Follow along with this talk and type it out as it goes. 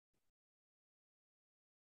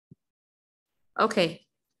Okay.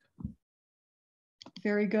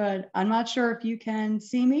 Very good. I'm not sure if you can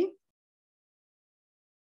see me.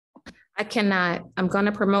 I cannot. I'm going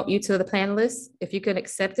to promote you to the plan list. If you could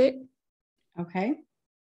accept it. Okay.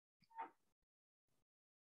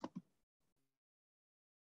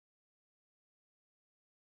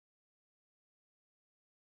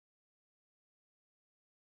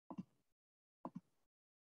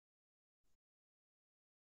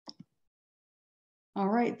 All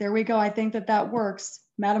right, there we go. I think that works.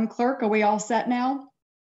 Madam Clerk, are we all set now?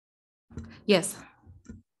 Yes.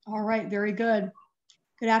 All right, very good.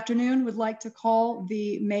 Good afternoon. Would like to call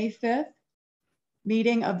the May 5th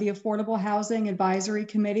meeting of the Affordable Housing Advisory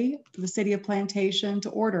Committee for the City of Plantation to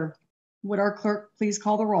order. Would our clerk please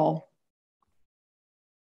call the roll?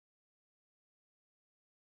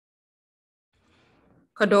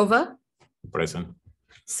 Cordova. Present.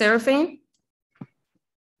 Seraphine.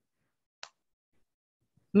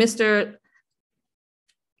 Mr.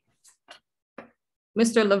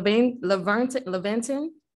 Levington.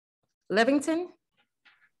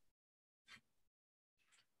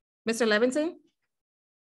 Mr. Levington?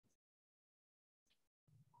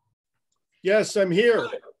 Yes, I'm here.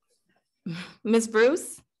 Ms.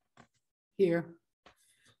 Bruce? Here.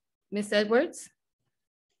 Ms. Edwards?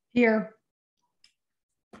 Here.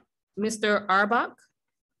 Mr. Arbach?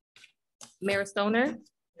 Mayor Stoner?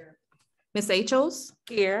 Here. Ms. Achos?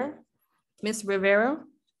 Here. Ms. Rivera?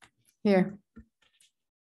 Here.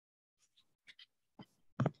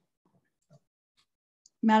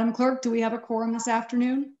 Madam Clerk, do we have a quorum this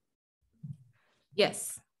afternoon?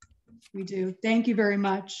 Yes. We do. Thank you very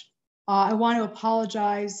much. I want to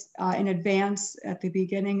apologize in advance. At the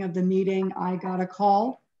beginning of the meeting, I got a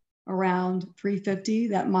call around 3:50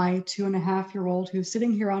 that my 2.5-year-old, who's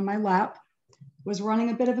sitting here on my lap, was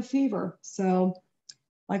running a bit of a fever. So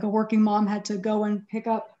like a working mom, had to go and pick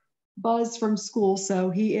up Buzz from school. So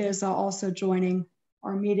he is also joining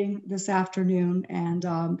our meeting this afternoon. And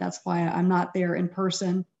that's why I'm not there in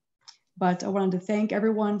person. But I wanted to thank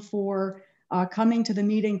everyone for coming to the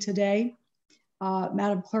meeting today.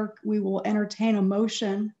 Madam Clerk, we will entertain a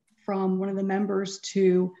motion from one of the members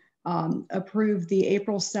to approve the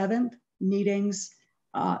April 7th meetings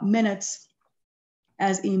minutes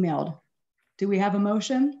as emailed. Do we have a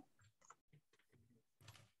motion?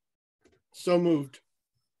 So moved.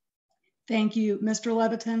 Thank you. Mr.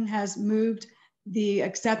 Leviton has moved the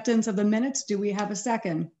acceptance of the minutes. Do we have a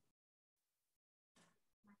second?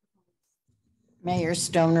 Mayor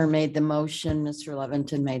Stoner made the motion. Mr.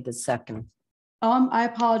 Levington made the second. I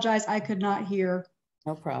apologize. I could not hear.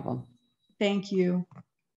 No problem. Thank you.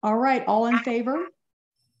 All right. All in favor?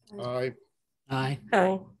 Aye. Aye.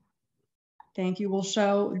 Aye. Thank you. We'll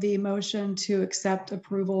show the motion to accept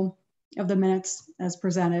approval of the minutes as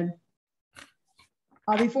presented.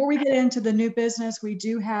 Before we get into the new business, we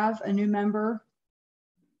do have a new member.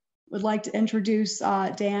 Would like to introduce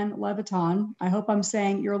Dan Leviton. I hope I'm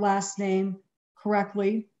saying your last name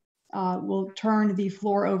correctly. We'll turn the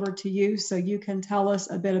floor over to you so you can tell us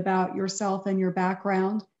a bit about yourself and your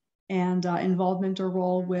background and involvement or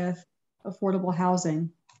role with affordable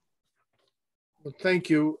housing. Well, thank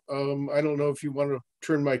you. I don't know if you want to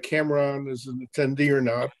turn my camera on as an attendee or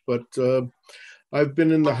not, but I've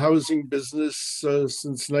been in the housing business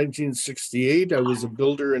since 1968. I was a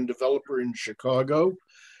builder and developer in Chicago,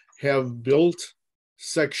 have built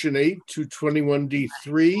Section 8 to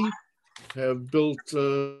 21D3, have built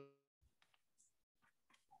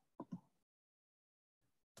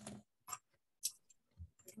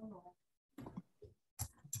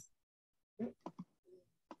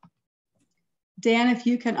Dan, if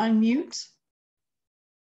you can unmute.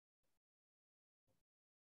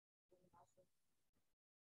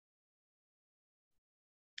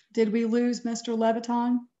 Did we lose Mr.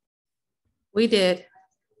 Leviton? We did.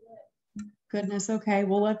 Goodness. Okay.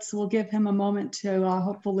 Well, we'll give him a moment to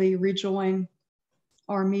hopefully rejoin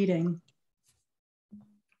our meeting.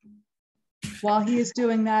 While he is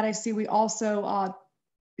doing that, I see we also,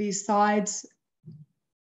 besides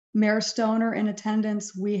Mayor Stoner in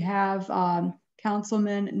attendance, we have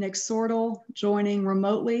Councilman Nick Sortel joining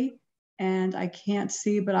remotely. And I can't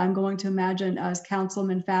see, but I'm going to imagine as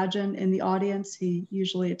Councilman Fadgen in the audience. He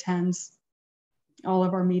usually attends all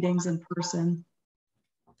of our meetings in person.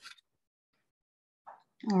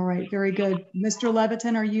 All right, very good. Mr.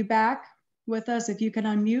 Leviton, are you back with us? If you can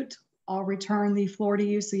unmute, I'll return the floor to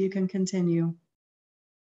you so you can continue.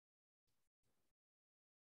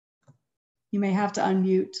 You may have to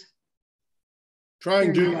unmute.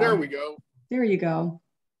 trying to, there we go. There you go.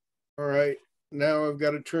 All right, now I've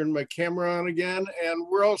got to turn my camera on again and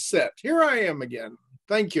we're all set. Here I am again.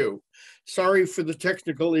 Thank you. Sorry for the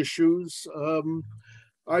technical issues.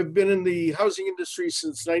 I've been in the housing industry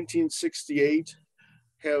since 1968,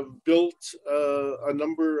 have built a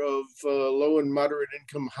number of low and moderate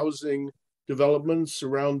income housing developments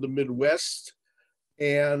around the Midwest,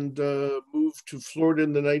 and moved to Florida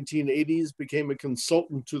in the 1980s, became a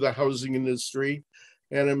consultant to the housing industry,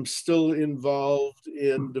 and I'm still involved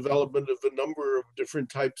in development of a number of different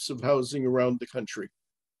types of housing around the country.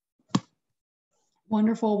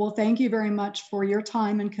 Wonderful. Well, thank you very much for your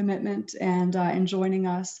time and commitment and joining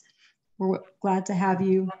us. We're glad to have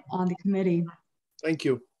you on the committee. Thank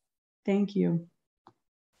you. Thank you.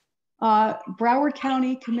 Broward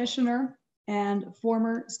County Commissioner and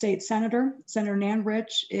former state senator, Senator Nan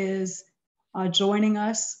Rich, is joining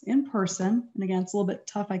us in person. And again, it's a little bit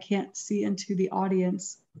tough. I can't see into the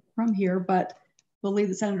audience from here, but believe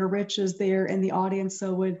that Senator Rich is there in the audience,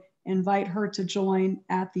 so would invite her to join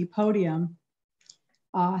at the podium.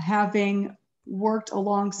 Having worked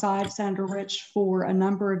alongside Senator Rich for a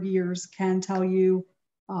number of years, can tell you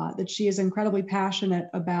that she is incredibly passionate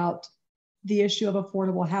about the issue of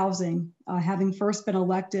affordable housing, having first been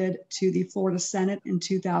elected to the Florida Senate in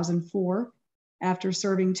 2004 after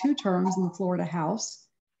serving 2 terms in the Florida House.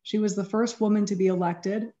 She was the first woman to be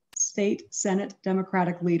elected state Senate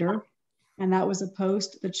Democratic leader, and that was a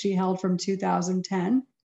post that she held from 2010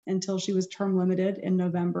 until she was term limited in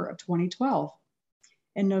November of 2012.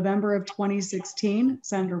 In November of 2016,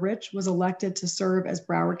 Senator Rich was elected to serve as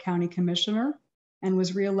Broward County Commissioner and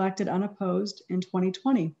was reelected unopposed in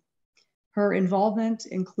 2020. Her involvement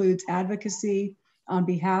includes advocacy on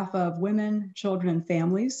behalf of women, children, and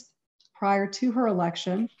families. Prior to her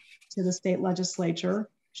election to the state legislature,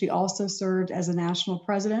 she also served as a national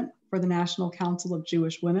president for the National Council of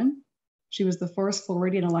Jewish Women. She was the first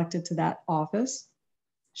Floridian elected to that office.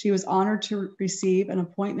 She was honored to receive an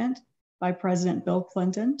appointment by President Bill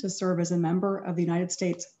Clinton to serve as a member of the United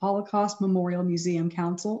States Holocaust Memorial Museum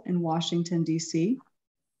Council in Washington, D.C.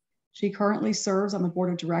 She currently serves on the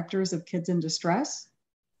board of directors of Kids in Distress.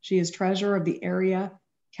 She is treasurer of the area-wide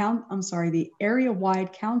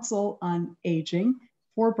Council on Aging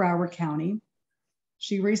for Broward County.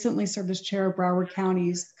 She recently served as chair of Broward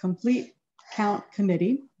County's Complete Count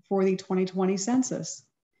Committee for the 2020 census.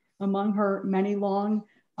 Among her many long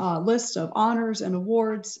list of honors and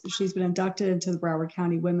awards, she's been inducted into the Broward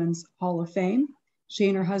County Women's Hall of Fame. She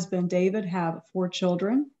and her husband, David, have 4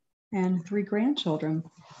 children and 3 grandchildren.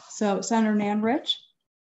 So, Senator Nan Rich,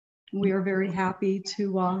 we are very happy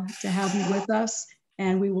to have you with us,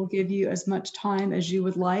 and we will give you as much time as you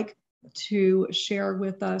would like to share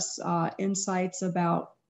with us insights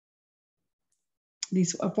about the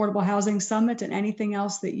Affordable Housing Summit and anything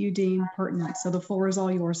else that you deem pertinent. So the floor is all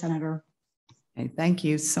yours, Senator. Hey, thank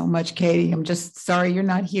you so much, Katie. I'm just sorry you're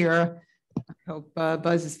not here. I hope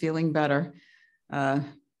Buzz is feeling better.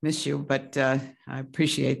 Miss you, but I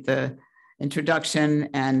appreciate the introduction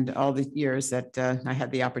and all the years that I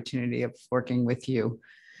had the opportunity of working with you.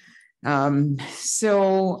 The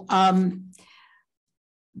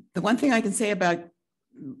one thing I can say about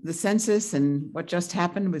the census and what just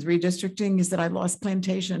happened with redistricting is that I lost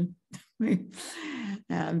Plantation.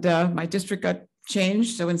 And my district got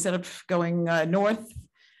changed. So instead of going north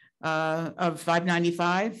of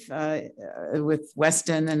 595 with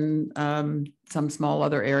Weston and some small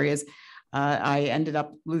other areas, I ended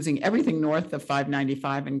up losing everything north of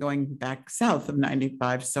 595 and going back south of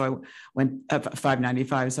 95. So I went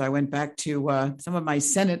 595. So I went back to some of my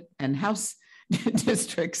Senate and House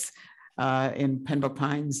districts in Pembroke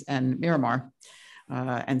Pines and Miramar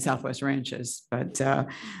and Southwest Ranches. But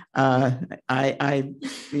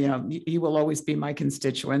you will always be my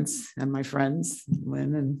constituents and my friends,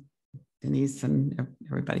 Lynn and Denise and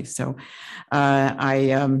everybody. So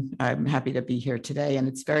I'm happy to be here today, and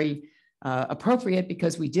it's very appropriate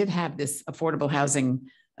because we did have this affordable housing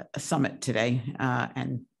summit today,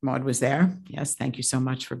 and Maud was there. Yes, thank you so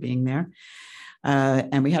much for being there.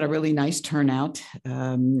 And we had a really nice turnout,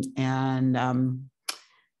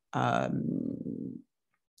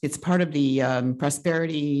 it's part of the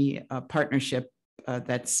Prosperity Partnership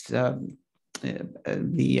that's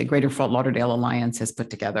the Greater Fort Lauderdale Alliance has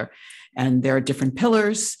put together. And there are different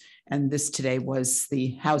pillars. And this today was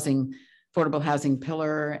the affordable housing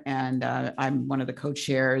pillar. And I'm one of the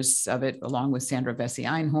co-chairs of it, along with Sandra Vesey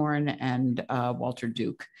Einhorn and Walter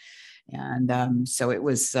Duke. And so it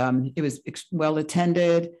was well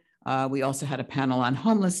attended. We also had a panel on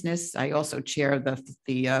homelessness. I also chair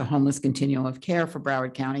the Homeless Continuum of Care for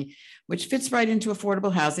Broward County, which fits right into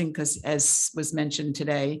affordable housing because, as was mentioned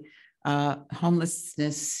today,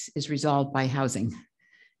 homelessness is resolved by housing.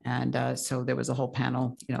 And so there was a whole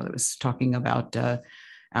panel, that was talking about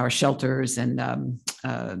our shelters, and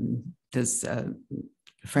there's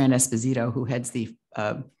Fran Esposito, who heads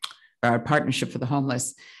our Partnership for the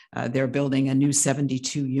Homeless. They're building a new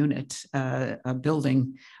 72-unit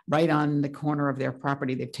building right on the corner of their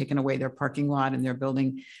property. They've taken away their parking lot, and they're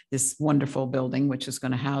building this wonderful building, which is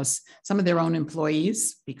going to house some of their own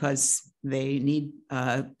employees, because they need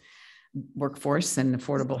workforce and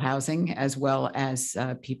affordable housing, as well as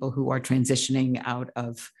people who are transitioning out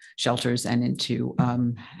of shelters and into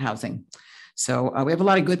housing. So we have a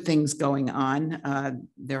lot of good things going on.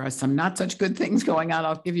 There are some not such good things going on.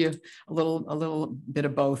 I'll give you a little bit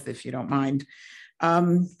of both, if you don't mind.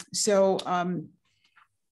 Dr.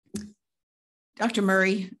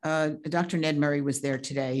 Murray, Dr. Ned Murray was there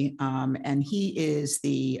today, and he is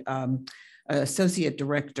the Associate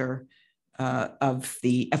Director of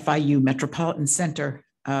the FIU Metropolitan Center,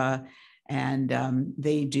 and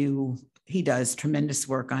he does tremendous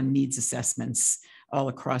work on needs assessments all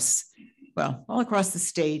across the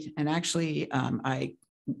state. And actually, I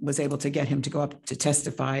was able to get him to go up to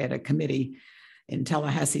testify at a committee in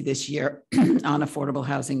Tallahassee this year on affordable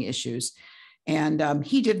housing issues. And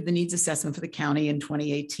he did the needs assessment for the county in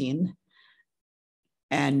 2018.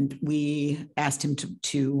 And we asked him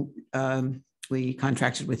we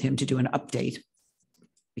contracted with him to do an update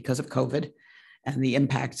because of COVID and the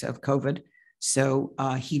impact of COVID. So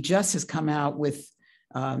he just has come out with,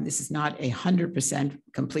 this is not 100%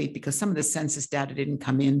 complete, because some of the census data didn't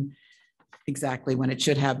come in exactly when it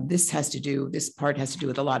should have. This part has to do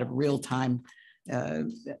with a lot of real-time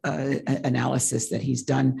analysis that he's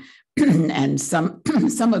done, and some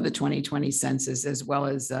of the 2020 census, as well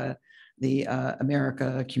as the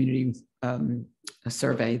America Community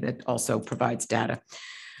Survey that also provides data.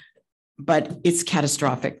 But it's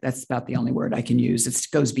catastrophic. That's about the only word I can use. It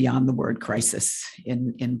goes beyond the word crisis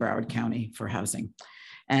in Broward County for housing.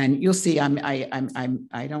 And you'll see,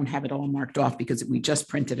 I don't have it all marked off because we just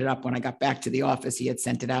printed it up when I got back to the office. He had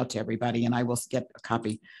sent it out to everybody, and I will get a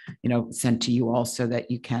copy, sent to you all, so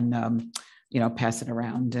that you can, pass it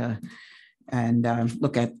around and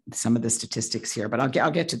look at some of the statistics here. But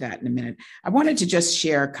I'll get to that in a minute. I wanted to just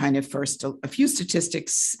share kind of first a few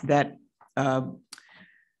statistics that that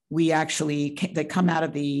come out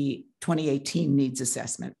of the 2018 needs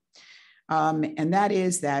assessment. And that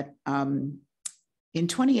is that in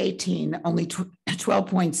 2018, only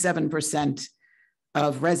 12.7%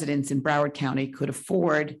 of residents in Broward County could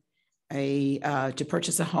afford to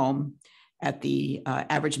purchase a home at the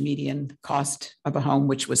average median cost of a home,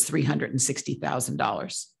 which was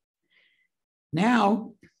 $360,000.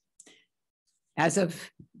 Now, as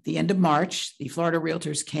of the end of March, the Florida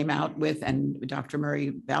Realtors came out with, and Dr.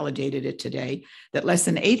 Murray validated it today, that less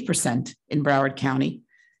than 8% in Broward County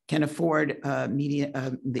can afford to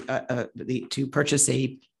purchase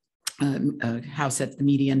a house at the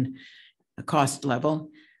median cost level,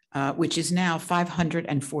 which is now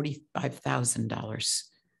 $545,000.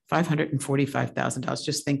 $545,000.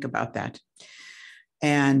 Just think about that.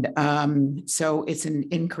 And so it's an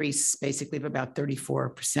increase basically of about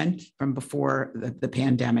 34% from before the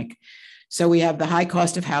pandemic. So we have the high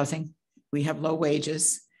cost of housing, we have low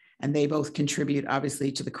wages, and they both contribute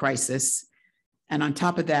obviously to the crisis. And on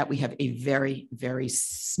top of that, we have a very, very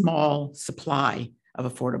small supply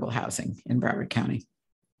of affordable housing in Broward County.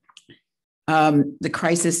 The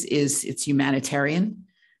crisis it's humanitarian,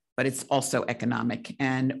 but it's also economic.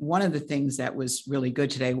 And one of the things that was really good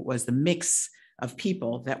today was the mix of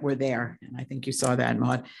people that were there. And I think you saw that,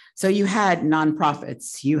 Maud. So you had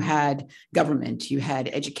nonprofits, you had government, you had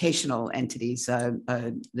educational entities.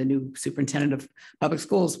 The new superintendent of public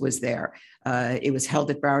schools was there. It was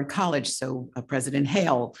held at Broward College, so President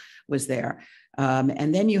Hale was there.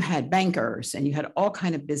 And then you had bankers, and you had all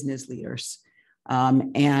kinds of business leaders.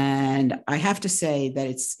 And I have to say that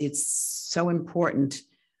it's so important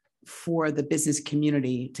for the business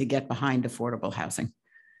community to get behind affordable housing,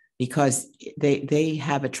 because they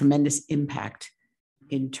have a tremendous impact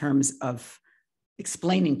in terms of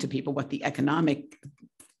explaining to people what the economic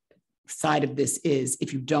side of this is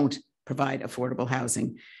if you don't provide affordable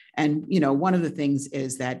housing. And, one of the things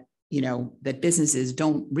is that, that businesses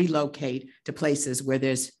don't relocate to places where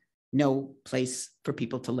there's no place for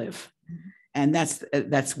people to live. And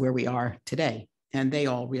that's where we are today. And they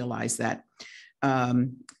all realize that.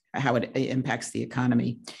 How it impacts the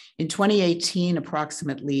economy. In 2018,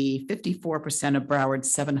 approximately 54% of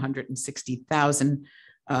Broward's 760,000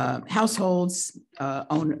 households,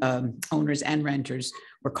 owners and renters,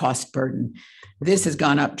 were cost burdened. This has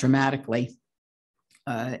gone up dramatically,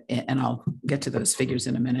 and I'll get to those figures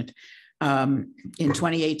in a minute. In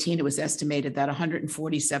 2018, it was estimated that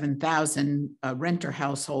 147,000 renter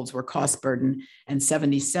households were cost burdened, and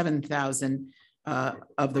 77,000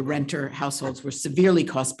 of the renter households were severely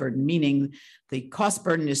cost burdened, meaning the cost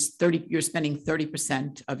burden is 30, you're spending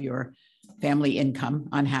 30% of your family income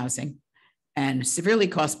on housing, and severely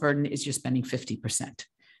cost burden is you're spending 50%.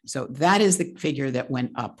 So that is the figure that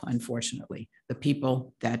went up, unfortunately, the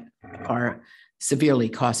people that are severely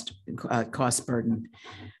cost burdened.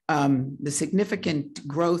 The significant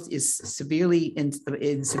growth is severely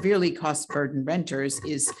in severely cost burdened renters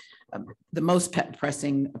is the most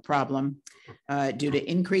pressing problem due to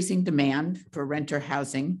increasing demand for renter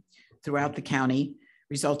housing throughout the county,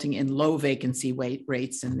 resulting in low vacancy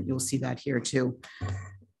rates, and you'll see that here too,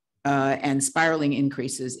 and spiraling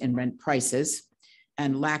increases in rent prices,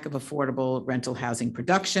 and lack of affordable rental housing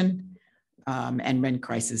production, and rent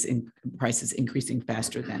prices increasing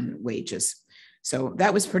faster than wages. So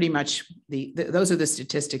that was pretty much those are the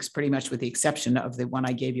statistics, pretty much with the exception of the one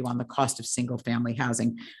I gave you on the cost of single family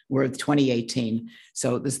housing, were 2018.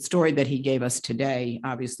 So the story that he gave us today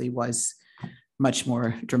obviously was much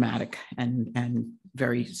more dramatic and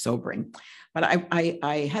very sobering. But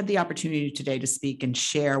I had the opportunity today to speak and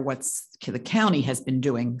share what the county has been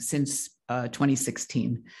doing since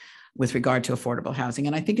 2016 with regard to affordable housing.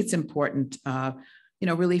 And I think it's important,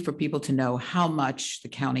 really for people to know how much the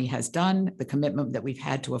county has done, the commitment that we've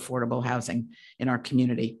had to affordable housing in our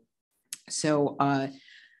community. So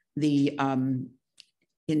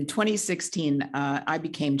in 2016, I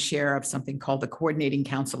became chair of something called the Coordinating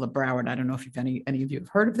Council of Broward. I don't know if any of you have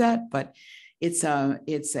heard of that, but it's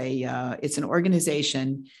an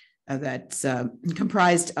organization that's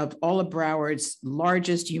comprised of all of Broward's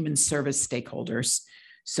largest human service stakeholders.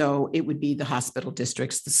 So it would be the hospital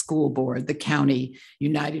districts, the school board, the county,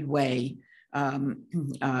 United Way.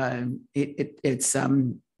 It's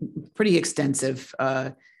pretty extensive.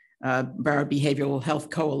 Broward Behavioral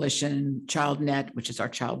Health Coalition, ChildNet, which is our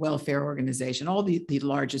child welfare organization, all the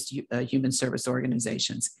largest human service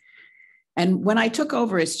organizations. And when I took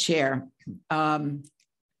over as chair,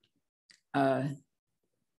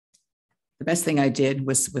 the best thing I did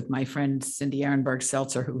was with my friend Cindy Ehrenberg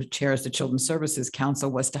Seltzer, who chairs the Children's Services Council,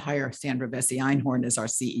 was to hire Sandra Vesey Einhorn as our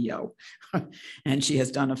CEO. And she has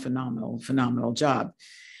done a phenomenal job.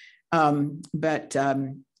 But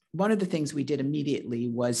one of the things we did immediately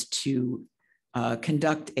was to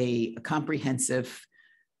conduct a comprehensive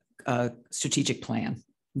strategic plan.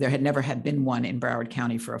 There had never been one in Broward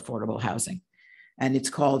County for affordable housing. And it's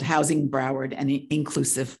called Housing Broward, an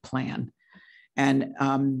Inclusive Plan. And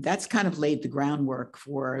that's kind of laid the groundwork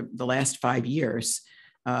for the last 5 years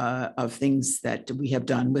of things that we have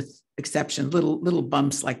done, with exception, little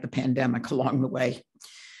bumps like the pandemic along the way.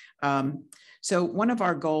 So one of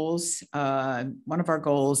our goals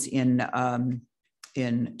in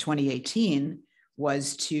 2018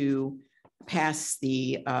 was to pass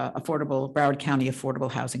the Broward County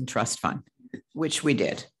Affordable Housing Trust Fund, which we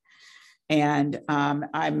did. And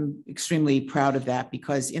I'm extremely proud of that,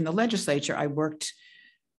 because in the legislature, I worked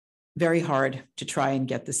very hard to try and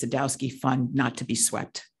get the Sadowski Fund not to be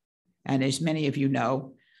swept. And as many of you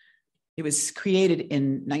know, it was created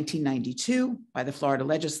in 1992 by the Florida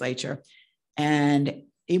legislature. And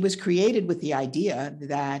it was created with the idea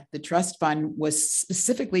that the trust fund was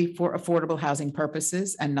specifically for affordable housing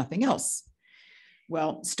purposes and nothing else.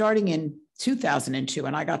 Well, starting in 2002,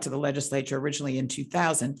 and I got to the legislature originally in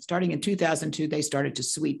 2000, starting in 2002, they started to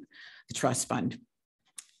sweep the trust fund.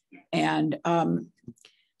 And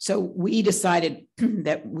so we decided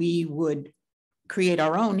that we would create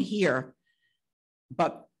our own here,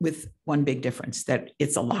 but with one big difference, that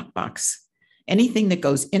it's a lockbox. Anything that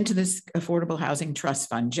goes into this Affordable Housing Trust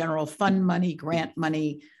Fund, general fund money, grant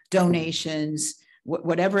money, donations,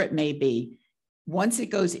 whatever it may be, once it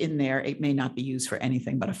goes in there, it may not be used for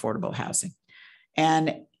anything but affordable housing.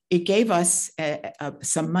 And it gave us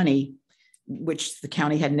some money, which the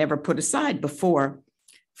county had never put aside before,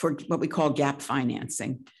 for what we call gap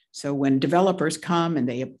financing. So when developers come and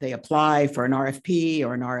they apply for an RFP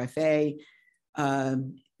or an RFA,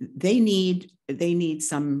 they need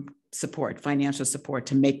some support, financial support,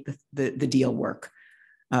 to make the deal work,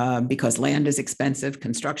 because land is expensive,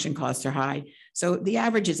 construction costs are high. So the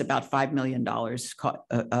average is about $5 million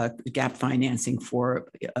gap financing for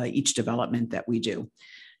each development that we do.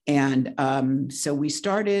 And so we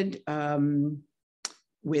started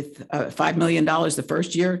with $5 million the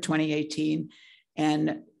first year, 2018.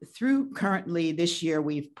 And through currently this year,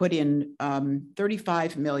 we've put in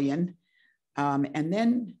 35 million. And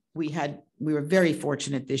then we were very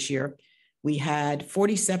fortunate this year. We had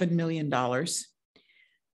 $47 million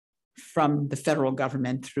from the federal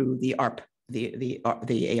government through the ARP,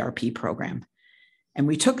 the ARP program. And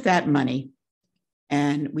we took that money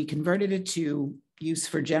and we converted it to use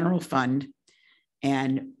for general fund.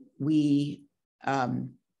 And we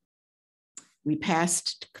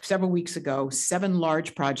passed several weeks ago 7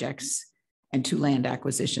 large projects and 2 land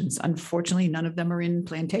acquisitions. Unfortunately, none of them are in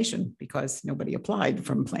Plantation because nobody applied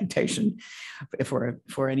from Plantation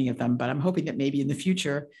for any of them. But I'm hoping that maybe in the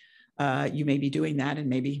future, you may be doing that, and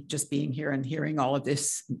maybe just being here and hearing all of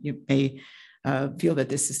this, you may feel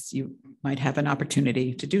that you might have an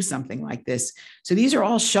opportunity to do something like this. So these are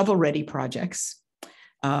all shovel-ready projects.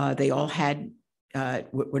 They all had,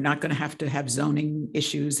 we're not going to have zoning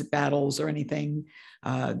issues, battles, or anything.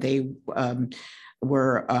 They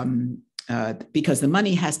were, because the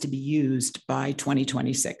money has to be used by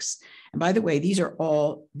 2026. And by the way, these are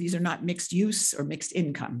not mixed use or mixed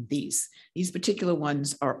income. These particular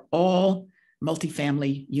ones are all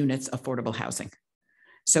multifamily units, affordable housing.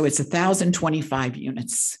 So it's 1,025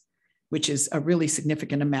 units, which is a really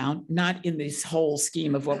significant amount, not in this whole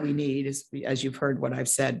scheme of what we need, as you've heard what I've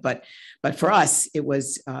said, but for us, it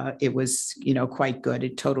was quite good.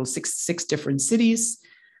 It totaled six different cities,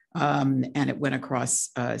 and it went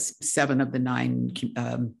across 7 of the 9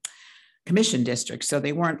 commission districts. So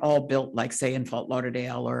they weren't all built like, say, in Fort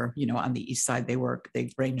Lauderdale or on the east side. They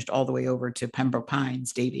ranged all the way over to Pembroke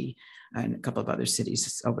Pines, Davie, and a couple of other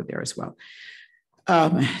cities over there as well.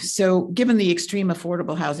 So given the extreme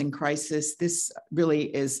affordable housing crisis, this really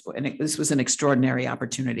is, this was an extraordinary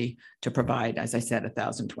opportunity to provide, as I said,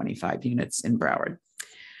 1,025 units in Broward.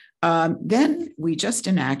 Then we just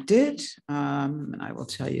enacted, and I will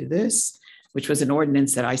tell you this, which was an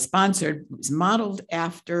ordinance that I sponsored. It was modeled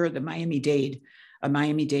after the Miami-Dade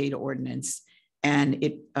ordinance.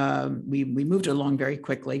 And we moved it along very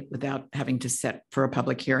quickly without having to set for a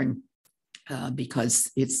public hearing.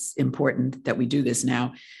 Because it's important that we do this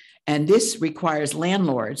now. And this requires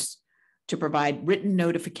landlords to provide a written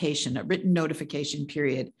notification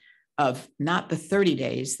period of not the 30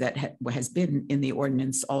 days that has been in the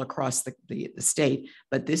ordinance all across the state,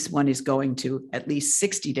 but this one is going to at least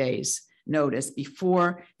 60 days notice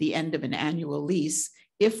before the end of an annual lease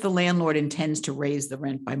if the landlord intends to raise the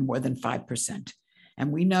rent by more than 5%.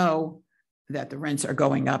 And we know that the rents are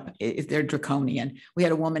going up. They're draconian. We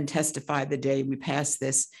had a woman testify the day we passed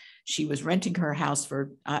this. She was renting her house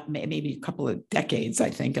for maybe a couple of decades, I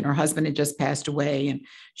think, and her husband had just passed away, and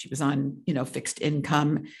she was on, fixed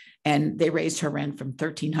income, and they raised her rent from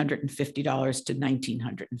 $1,350 to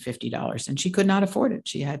 $1,950, and she could not afford it.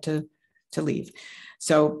 She had to leave.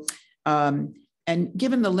 So, and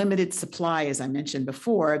given the limited supply, as I mentioned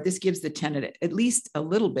before, this gives the tenant at least a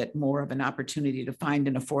little bit more of an opportunity to find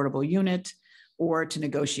an affordable unit or to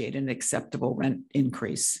negotiate an acceptable rent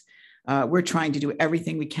increase. We're trying to do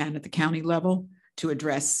everything we can at the county level to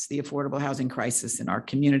address the affordable housing crisis in our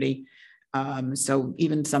community. So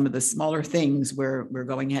even some of the smaller things, we're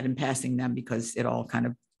going ahead and passing them because it all kind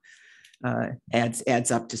of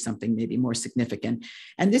adds up to something maybe more significant.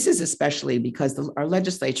 And this is especially because our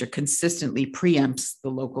legislature consistently preempts the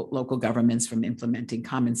local governments from implementing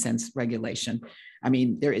common sense regulation. I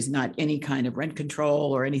mean, there is not any kind of rent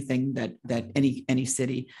control or anything that any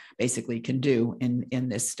city basically can do in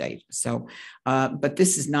this state. So, but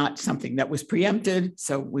this is not something that was preempted.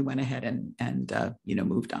 So we went ahead and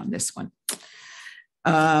moved on this one.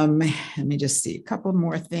 Let me just see a couple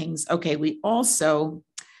more things. Okay, we have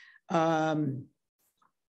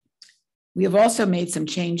also made some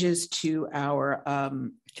changes to our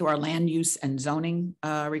land use and zoning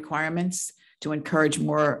requirements to encourage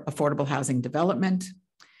more affordable housing development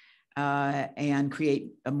and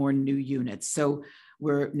create more new units. So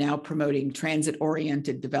we're now promoting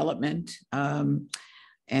transit-oriented development and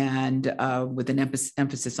with an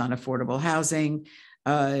emphasis on affordable housing,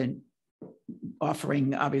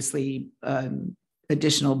 offering obviously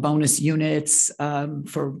additional bonus units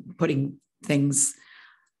for putting things,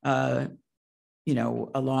 along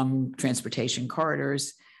transportation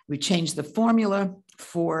corridors. We changed the formula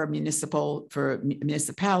for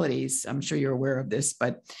municipalities. I'm sure you're aware of this,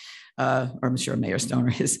 but or I'm sure Mayor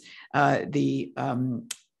Stoner is. The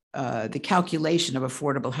calculation of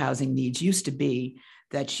affordable housing needs used to be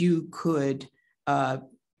that you could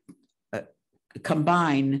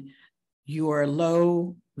combine your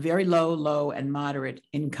very low, and moderate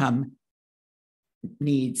income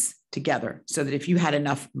needs together, so that if you had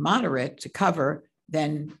enough moderate to cover,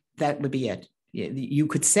 then that would be it. You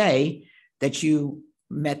could say that you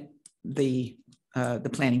met the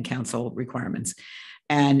planning council requirements.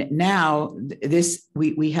 And now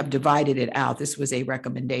we have divided it out. This was a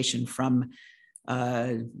recommendation from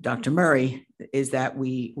Dr. Murray, is that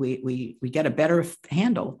we get a better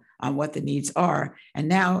handle on what the needs are. And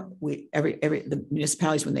now the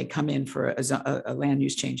municipalities, when they come in for a land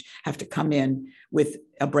use change, have to come in with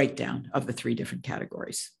a breakdown of the 3 different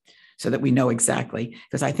categories so that we know exactly,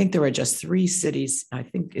 because I think there are just 3 cities. I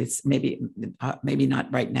think it's maybe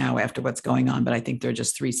not right now after what's going on, but I think there are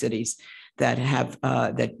just 3 cities that have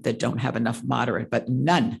that don't have enough moderate, but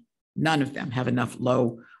none of them have enough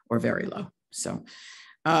low or very low. So,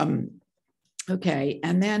 okay.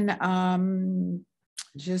 And then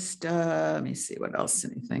just let me see what else,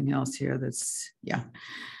 anything else here that's, yeah.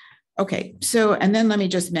 Okay. So, and then let me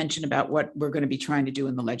just mention about what we're going to be trying to do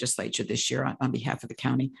in the legislature this year on behalf of the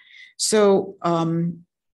county. So,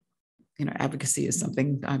 you know, advocacy is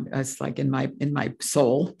something it's like in my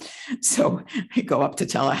soul. So I go up to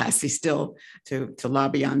Tallahassee still to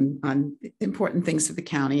lobby on important things for the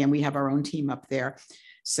county, and we have our own team up there.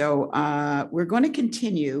 So we're going to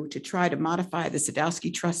continue to try to modify the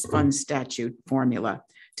Sadowski Trust Fund statute formula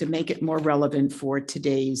to make it more relevant for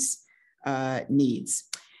today's needs.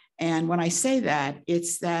 And when I say that,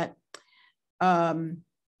 it's that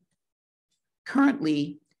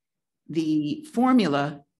currently the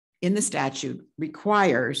formula in the statute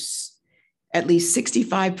requires at least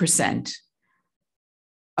 65%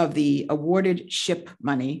 of the awarded SHIP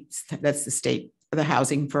money, that's the state, the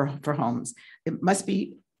housing for homes, it must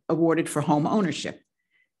be awarded for home ownership.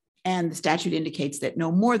 And the statute indicates that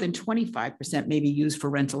no more than 25% may be used for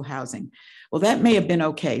rental housing. Well, that may have been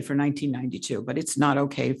okay for 1992, but it's not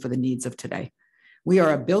okay for the needs of today. We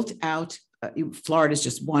are a built out, Florida is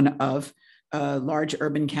just one of large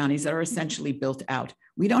urban counties that are essentially built out.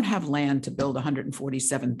 We don't have land to build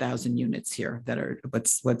 147,000 units here that are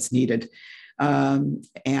what's needed.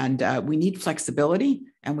 We need flexibility,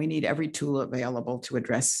 and we need every tool available to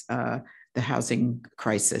address the housing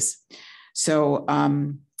crisis. So,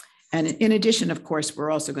 and in addition, of course,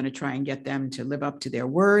 we're also going to try and get them to live up to their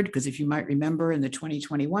word, because if you might remember, in the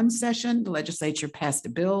 2021 session, the legislature passed a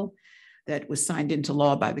bill that was signed into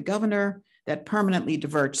law by the governor that permanently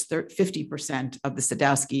diverts 50% of the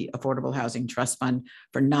Sadowski Affordable Housing Trust Fund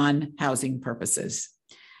for non-housing purposes.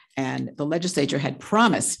 And the legislature had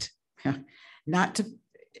promised not to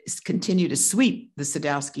continue to sweep the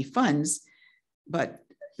Sadowski funds, but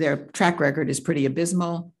their track record is pretty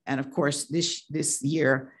abysmal. And of course, this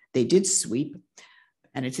year they did sweep,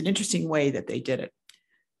 and it's an interesting way that they did it.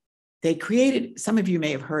 They created, some of you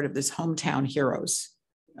may have heard of this Hometown Heroes.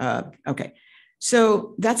 Okay,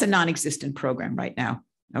 so that's a non-existent program right now,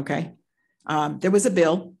 okay? There was a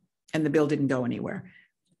bill, and the bill didn't go anywhere.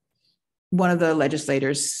 One of the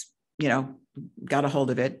legislators, you know, got a hold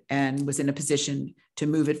of it and was in a position to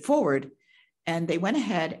move it forward. And they went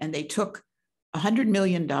ahead and they took $100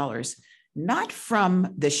 million, not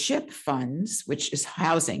from the SHIP funds, which is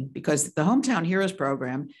housing, because the Hometown Heroes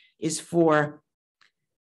program is for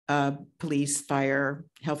police, fire,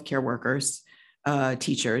 healthcare workers,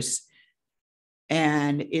 teachers,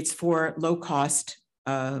 and it's for low-cost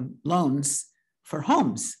loans for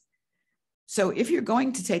homes. So if you're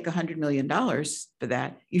going to take $100 million for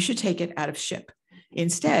that, you should take it out of SHIP.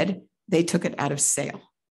 Instead, they took it out of SALE,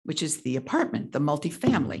 which is the apartment, the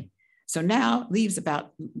multifamily. So now leaves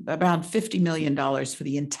about $50 million for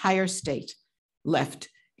the entire state left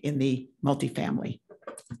in the multifamily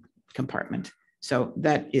compartment. So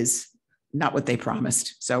that is not what they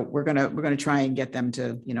promised. So we're gonna try and get them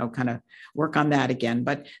to, you know, kind of work on that again.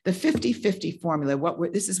 But the 50-50 formula,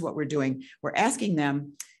 this is what we're doing. We're asking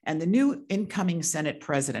them, and the new incoming Senate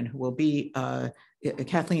president, who will be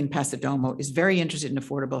Kathleen Pasadomo, is very interested in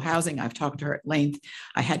affordable housing. I've talked to her at length.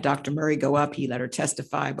 I had Dr. Murray go up. He let her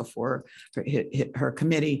testify before her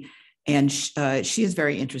committee. And she is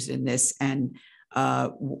very interested in this and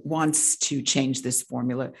wants to change this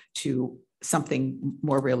formula to something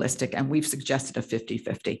more realistic. And we've suggested a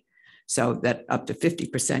 50-50. So that up to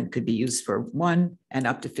 50% could be used for one and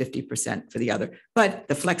up to 50% for the other. But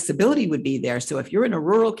the flexibility would be there. So if you're in a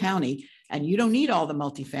rural county and you don't need all the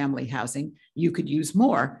multifamily housing, you could use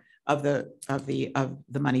more of the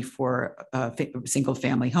money for single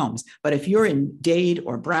family homes. But if you're in Dade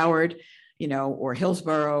or Broward, you know, or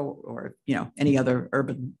Hillsborough, or, you know, any other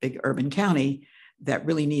big urban county that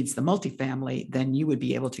really needs the multifamily, then you would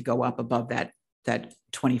be able to go up above that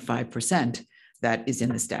 25% that is in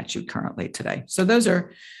the statute currently today. So those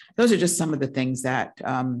are just some of the things that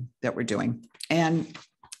that we're doing. And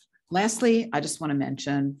lastly, I just want to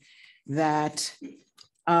mention that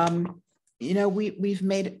you know, we've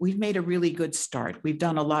made a really good start. We've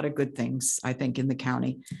done a lot of good things, I think, in the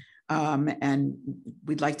county, and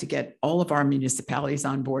we'd like to get all of our municipalities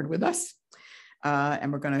on board with us.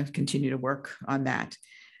 and we're going to continue to work on that.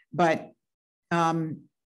 But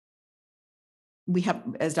we have,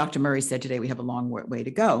 as Dr. Murray said today, we have a long way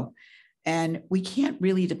to go. And we can't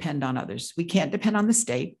really depend on others. We can't depend on the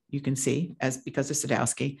state, you can see, because of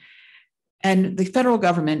Sadowski. And the federal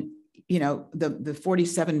government, you know, the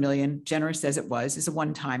 47 million, generous as it was, is a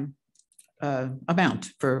one-time amount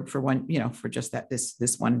for one, you know, for just that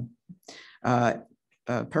this one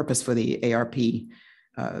purpose for the ARP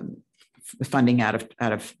funding out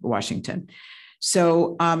of Washington.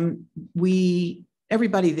 So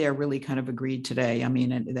everybody there really kind of agreed today. I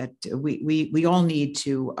mean, that we all need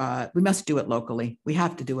to, we must do it locally. We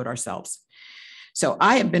have to do it ourselves. So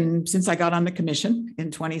I have been, since I got on the commission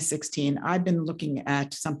in 2016, I've been looking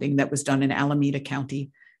at something that was done in Alameda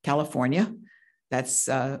County, California. That's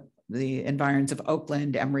the environs of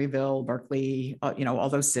Oakland, Emeryville, Berkeley, you know, all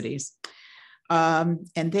those cities. And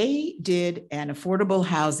they did an affordable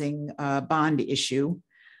housing bond issue.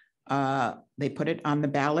 They put it on the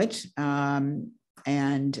ballot. I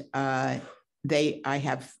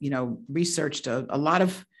have, you know, researched a lot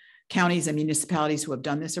of counties and municipalities who have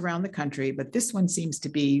done this around the country, but this one seems to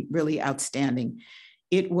be really outstanding.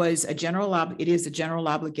 It is a general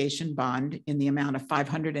obligation bond in the amount of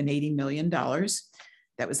 $580 million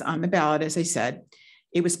that was on the ballot, as I said.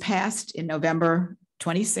 It was passed in November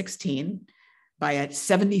 2016 by a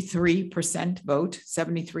 73% vote,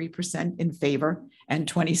 73% in favor and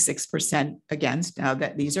 26% against. Now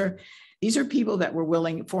that these are people that were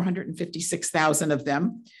willing, 456,000 of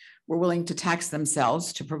them were willing to tax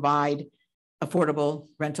themselves to provide affordable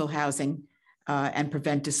rental housing and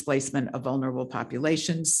prevent displacement of vulnerable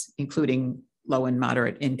populations, including low and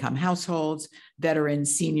moderate income households,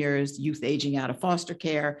 veterans, seniors, youth aging out of foster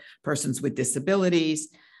care, persons with disabilities,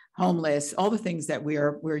 homeless, all the things that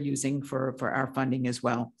we're using for our funding as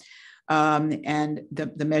well. And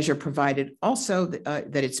the measure provided also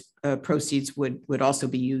that its proceeds would also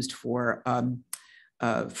be used for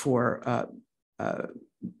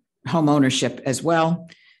home ownership as well,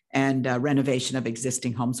 and renovation of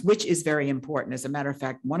existing homes, which is very important. As a matter of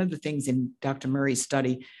fact, one of the things in Dr. Murray's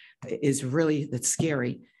study that's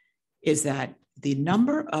scary, is that the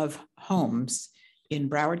number of homes in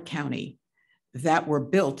Broward County that were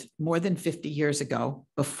built more than 50 years ago,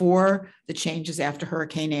 before the changes after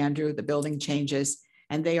Hurricane Andrew, the building changes,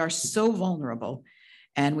 and they are so vulnerable.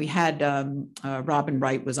 And we had Robin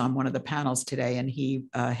Wright was on one of the panels today, and he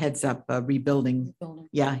heads up rebuilding.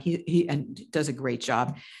 Yeah, he does a great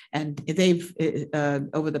job. And they've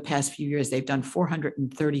over the past few years, they've done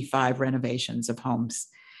 435 renovations of homes.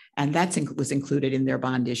 And that was included in their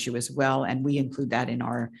bond issue as well. And we include that in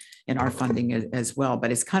our funding as well.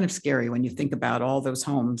 But it's kind of scary when you think about all those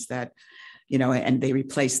homes that, you know, and they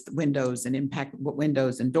replace the windows and impact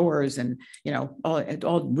windows and doors and, you know,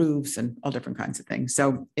 all roofs and all different kinds of things.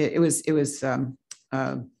 So it was you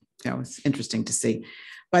know, it's interesting to see.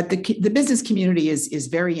 But the business community is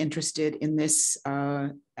very interested in this,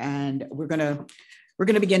 and we're going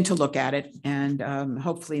to begin to look at it, and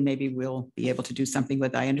hopefully maybe we'll be able to do something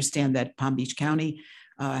with it. I understand that Palm Beach County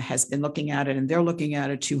has been looking at it, and they're looking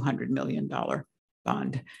at a $200 million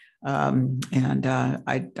bond. I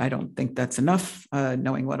don't think that's enough,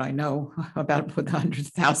 knowing what I know about with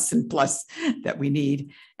 100,000 plus that we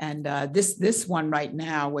need. And this one right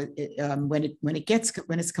now, when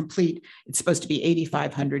it's complete, it's supposed to be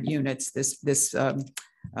 8,500 units. This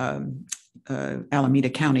Alameda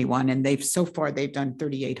County one, and so far they've done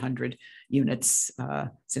 3,800 units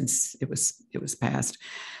since it was passed.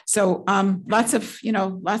 So lots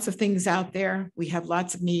of things out there. We have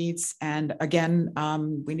lots of needs, and again,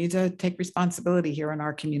 we need to take responsibility here in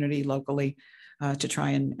our community locally to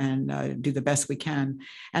try and do the best we can.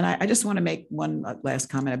 And I just want to make one last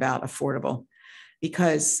comment about affordable,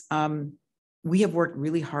 because we have worked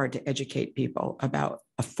really hard to educate people about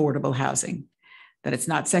affordable housing, that it's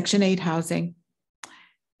not Section 8 housing.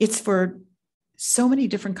 It's for so many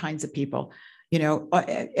different kinds of people. You know,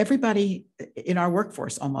 everybody in our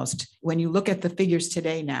workforce almost, when you look at the figures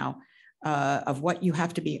today now of what you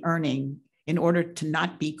have to be earning in order to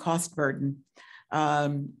not be cost burden,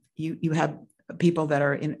 you have people that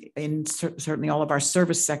are in certainly all of our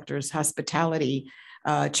service sectors, hospitality,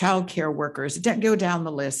 childcare workers, go down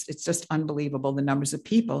the list. It's just unbelievable, the numbers of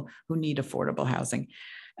people who need affordable housing.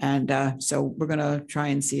 And so we're going to try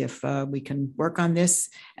and see if we can work on this.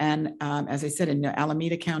 And as I said, in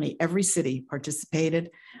Alameda County, every city participated,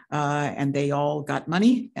 and they all got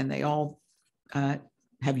money, and they all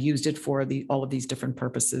have used it for all of these different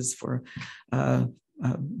purposes for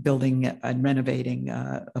building and renovating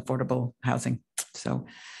affordable housing. So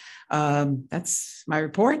That's my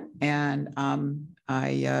report. And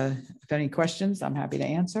if any questions, I'm happy to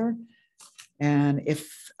answer. And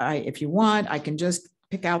if you want, I can just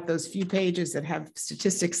pick out those few pages that have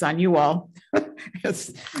statistics on you all.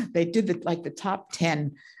 They did the top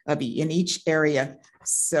 10 in each area.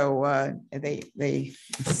 So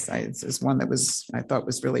this is one that I thought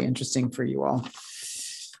was really interesting for you all.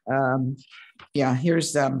 Yeah,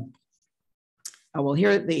 here's well,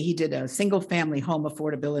 here he did a single family home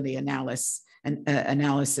affordability analysis, and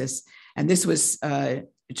this was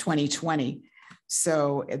 2020.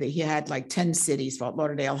 So he had like 10 cities: Fort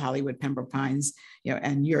Lauderdale, Hollywood, Pembroke Pines,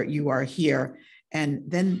 and you are here. And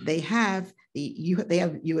then they have you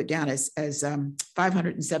down as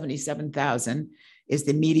 577,000 is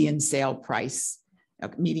the median sale price.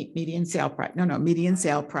 Median sale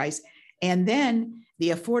price. And then the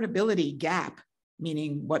affordability gap,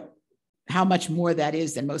 meaning how much more that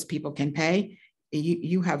is than most people can pay.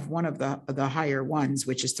 You have one of the higher ones,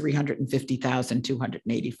 which is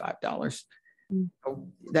 $350,285. So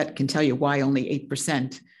that can tell you why only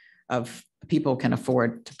 8% of people can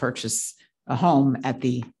afford to purchase a home at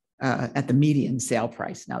the median sale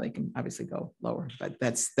price. Now they can obviously go lower, but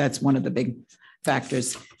that's one of the big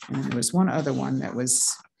factors. And there was one other one that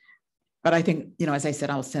was, but I think, as I said,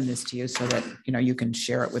 I'll send this to you so that, you can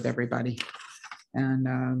share it with everybody.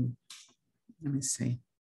 And let me see.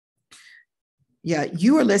 Yeah,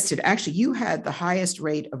 you were listed. Actually, you had the highest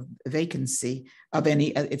rate of vacancy of any.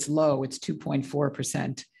 It's low. It's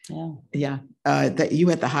 2.4%. Yeah. Yeah. That you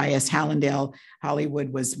had the highest. Hallandale,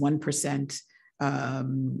 Hollywood was 1%.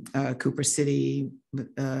 Cooper City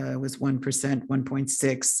was 1%,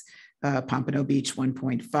 1.6. Pompano Beach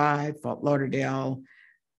 1.5. Fort Lauderdale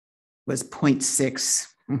was 0.6.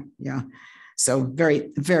 Yeah. So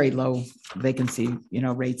very, very low vacancy,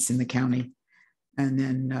 rates in the county. And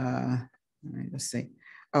then all right, let's see.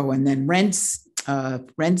 Oh, and then rents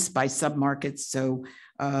by submarkets. So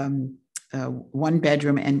 1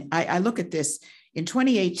 bedroom. And I look at this in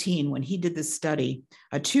 2018, when he did this study,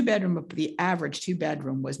 the average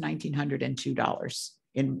 2-bedroom was $1,902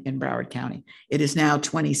 in Broward County. It is now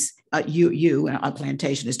Plantation is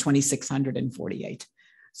 $2,648.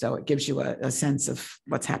 So it gives you a sense of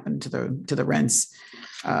what's happened to the rents.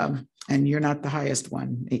 And you're not the highest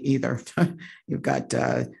one either. You've got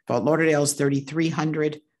Fort Lauderdale's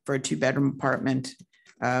 $3,300 for a 2-bedroom apartment.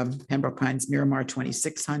 Pembroke Pines, Miramar,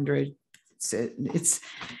 $2,600. It's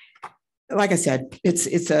like I said,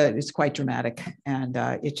 it's quite dramatic, and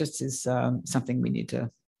it just is something we need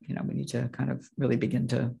to kind of really begin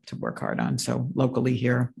to work hard on. So locally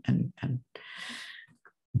here and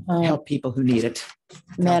help people who need it.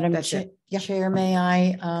 Madam Yeah. Chair, may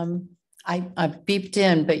I beeped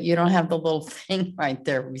in, but you don't have the little thing right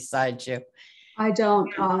there beside you. I don't.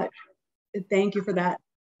 Thank you for that.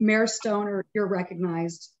 Mayor Stoner, you're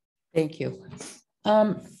recognized. Thank you.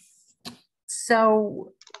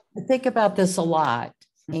 So I think about this a lot,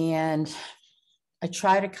 and I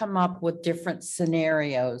try to come up with different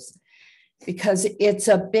scenarios because it's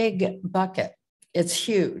a big bucket. It's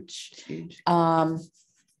huge. How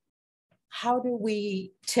do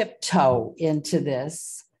we tiptoe into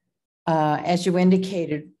this? As you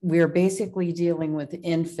indicated, we're basically dealing with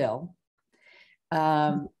infill.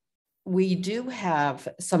 We do have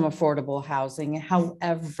some affordable housing.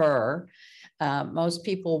 However, most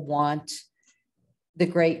people want the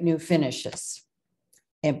great new finishes,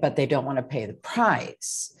 but they don't want to pay the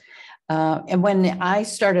price. And when I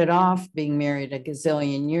started off being married a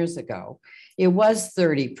gazillion years ago, it was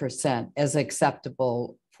 30% as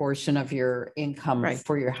acceptable portion of your income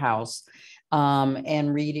for your house.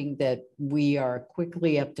 And reading that we are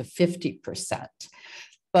quickly up to 50%.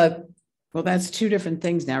 But well, that's two different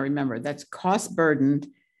things now. Remember, that's cost burdened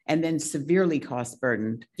and then severely cost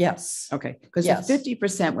burdened. Yes. Okay. Because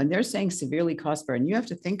 50%, when they're saying severely cost burdened, you have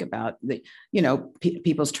to think about the,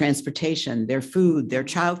 people's transportation, their food, their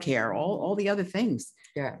childcare, all the other things,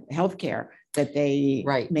 healthcare that they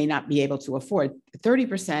may not be able to afford.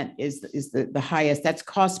 30% is the highest. That's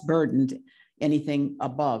cost burdened. Anything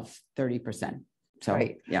above 30%. So,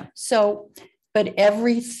 yeah. So, but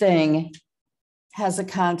everything has a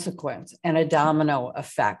consequence and a domino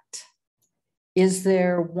effect. Is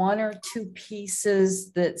there one or two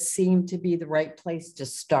pieces that seem to be the right place to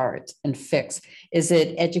start and fix? Is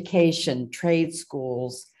it education, trade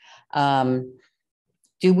schools? Do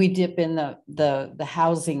we dip in the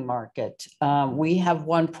housing market? We have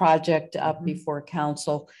one project up before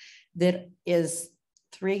council that is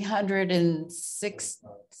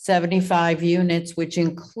 375 units, which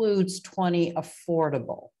includes 20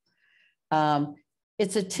 affordable.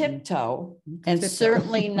 it's a tiptoe and Tiptoe.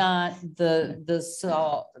 certainly not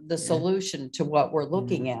the solution to what we're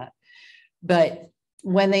looking at. But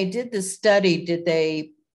when they did the study,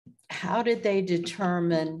 how did they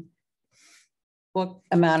determine what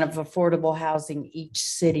amount of affordable housing each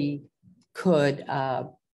city could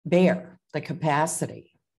bear, the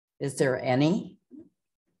capacity? Is there any?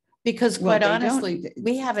 Because Well, quite they honestly, don't-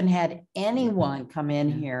 we haven't had anyone come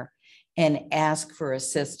in here and ask for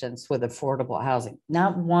assistance with affordable housing.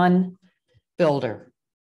 Not one builder.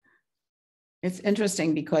 It's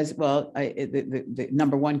interesting because, well, the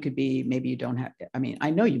number one could be maybe you don't have, I mean,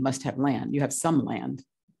 I know you must have land. You have some land.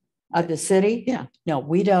 Of the city? Yeah. No,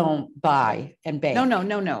 we don't buy and bake.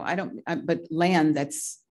 No. I don't, but land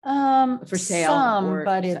that's, for sale Some, or-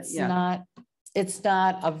 but yeah. it's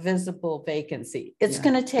not a visible vacancy. It's Yeah,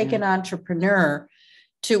 going to take yeah. an entrepreneur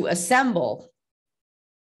to assemble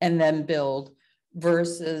and then build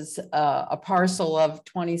versus a parcel of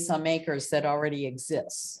 20 some acres that already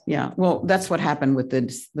exists. yeah. Well, that's what happened with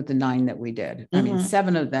the 9 that we did. I mean, Mhm.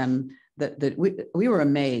 7 of them that we were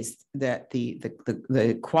amazed that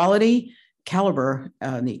the quality, caliber,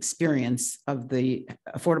 and the experience of the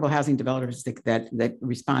affordable housing developers that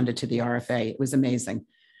responded to the RFA. It was amazing.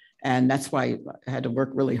 And that's why I had to work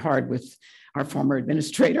really hard with our former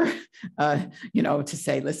administrator, to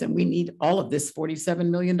say, listen, we need all of this $47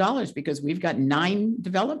 million because we've got 9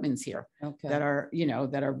 developments here Okay. that are,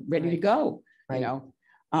 that are ready to Right. go, Right.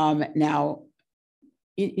 Now,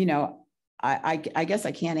 I guess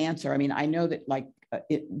I can't answer. I mean, I know that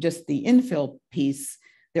just the infill piece,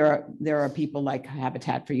 there are people like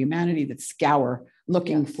Habitat for Humanity that scour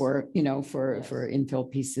looking Yes. for, for infill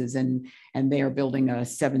pieces, and they are building a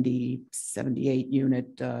 78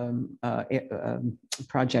 unit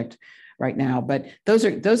project right now. But those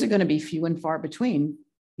are going to be few and far between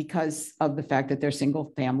because of the fact that they're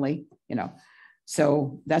single family,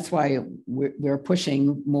 So that's why we're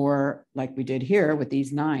pushing more like we did here with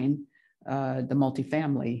these 9, the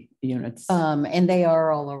multifamily units. And they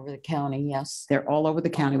are all over the county. Yes. They're all over the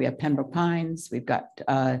county. We have Pembroke Pines. We've got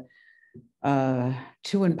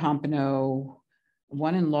 2 in Pompano,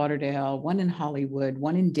 1 in Lauderdale, 1 in Hollywood,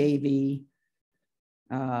 1 in Davie.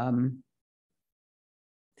 I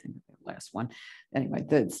think the last one. Anyway,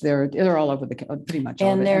 they're all over pretty much all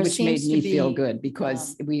And over, there which made seems to me feel be, good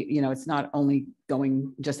because it's not only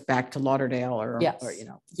going just back to Lauderdale or Yes.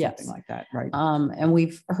 something Yes. like that, right? And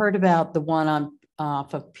we've heard about the one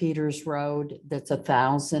off of Peters Road that's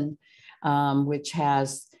 1,000, which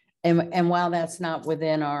has, and while that's not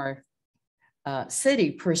within our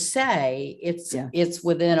city per se, it's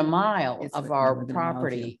within a mile It's of within our a mile of you,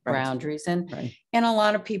 property right. boundaries, and Right. a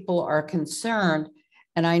lot of people are concerned.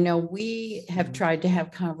 And I know we have tried to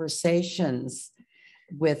have conversations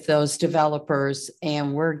with those developers,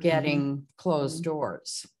 and we're getting closed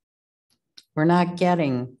doors. We're not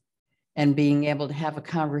getting and being able to have a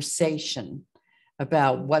conversation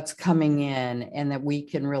about what's coming in, and that we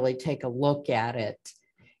can really take a look at it.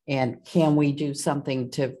 And can we do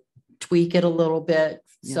something to tweak it a little bit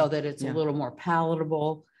so that it's a little more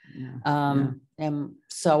palatable? Yeah. And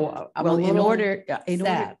so I'm Well, a in little order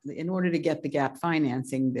sad. to get the gap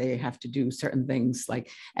financing, they have to do certain things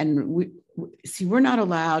and we're not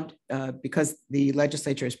allowed, because the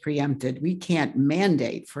legislature is preempted, we can't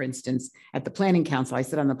mandate, for instance, at the planning council. I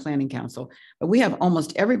sit on the planning council, but we have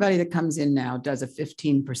almost everybody that comes in now does a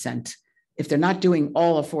 15%. If they're not doing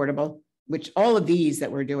all affordable, which all of these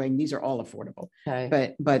that we're doing, these are all affordable.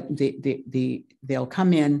 Okay. But they'll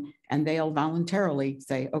come in and they'll voluntarily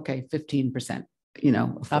say, okay, 15%,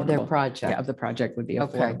 Of their affordable. project. Yeah, of the project would be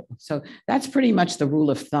Okay. affordable. So that's pretty much the rule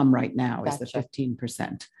of thumb right now is the Gotcha.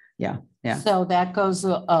 15%. Yeah. Yeah. So that goes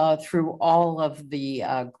through all of the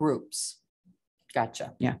groups.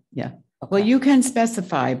 Gotcha. Yeah. Yeah. Okay. Well, you can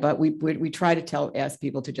specify, but we try to ask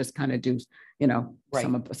people to just kind of do,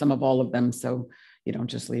 some of all of them. So you don't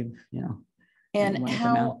just leave, And one of them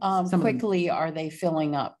how out. Some of them. quickly are they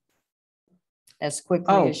filling up? As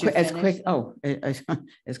quickly as you as finish? quick. Oh,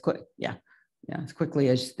 as quick. Yeah. Yeah. As quickly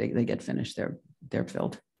as they get finished, they're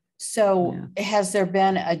filled. So has there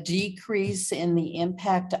been a decrease in the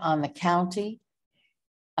impact on the county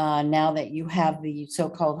now that you have the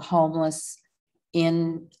so-called homeless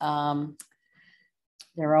in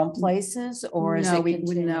their own places, or is it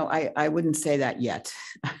continuing? No, I wouldn't say that yet.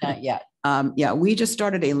 Not yet. We just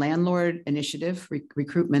started a landlord initiative,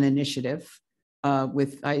 recruitment initiative.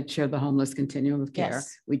 I chair the homeless continuum of care.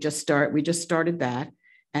 Yes. We just started that,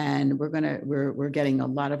 and we're getting a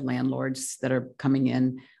lot of landlords that are coming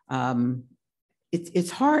in.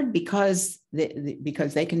 It's hard because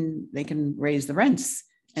they can raise the rents,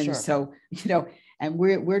 and Sure. so and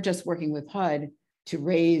we're just working with HUD to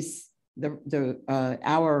raise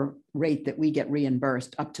our rate that we get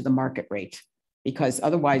reimbursed up to the market rate, because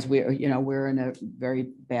otherwise we're in a very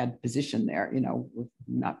bad position there, with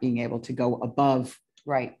not being able to go above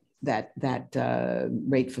Right. that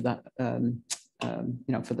rate for the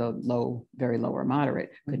for the low, very low or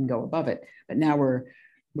moderate, couldn't go above it. But now we're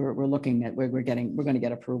looking at we're going to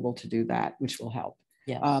get approval to do that, which will help.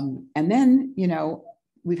 Yes. And then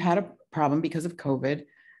we've had a problem because of COVID.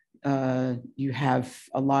 You have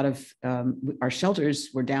a lot of our shelters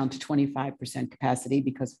were down to 25% capacity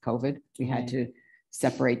because of COVID. We had to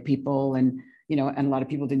separate people, and and a lot of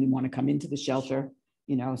people didn't want to come into the shelter.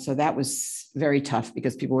 So that was very tough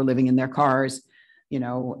because people were living in their cars,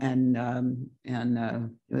 and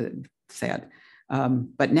sad.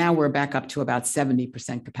 But now we're back up to about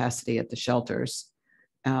 70% capacity at the shelters.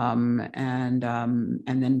 And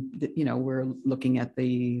then, we're looking at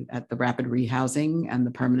the rapid rehousing and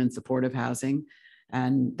the permanent supportive housing.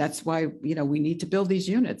 And that's why, we need to build these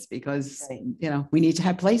units because, we need to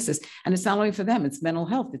have places. And it's not only for them, it's mental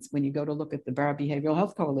health. It's when you go to look at the Borough Behavioral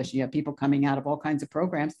Health Coalition, you have people coming out of all kinds of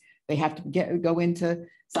programs. They have to go into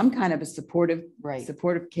some kind of a supportive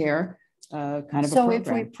care kind of a program. So if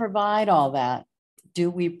we provide all that, do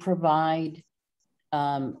we provide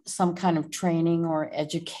some kind of training or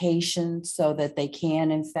education so that they can,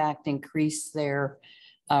 in fact, increase their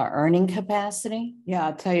earning capacity? Yeah,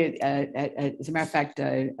 I'll tell you, as a matter of fact,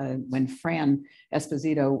 when Fran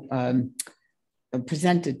Esposito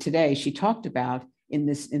presented today, she talked about in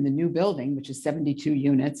the new building, which is 72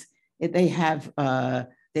 units,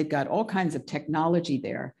 they've got all kinds of technology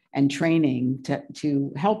there and training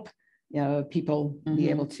to help people be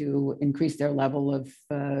able to increase their level of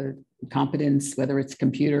competence, whether it's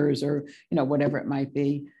computers or whatever it might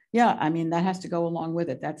be. Yeah, I mean, that has to go along with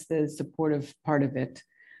it. That's the supportive part of it.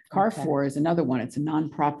 Carrefour is another one. It's a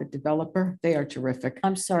nonprofit developer. They are terrific.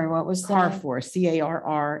 I'm sorry, what was that? Carrefour,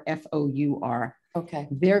 CARRFOUR. Okay.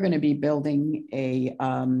 They're going to be building a,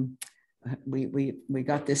 we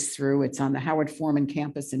got this through, it's on the Howard Foreman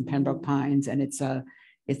campus in Pembroke Pines, and it's a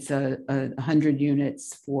 100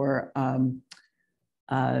 units for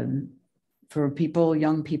people,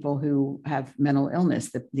 young people who have mental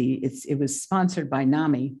illness. It was sponsored by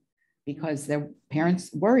NAMI because their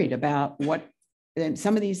parents worried about and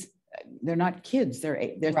some of these, they're not kids, they're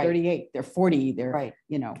 38, they're 40, they're,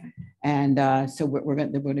 and so we're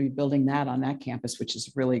going to be building that on that campus, which is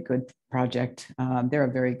a really good project. They're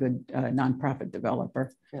a very good nonprofit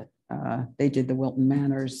developer. Good. They did the Wilton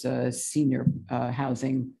Manors senior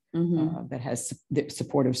housing that has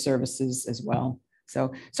supportive services as well.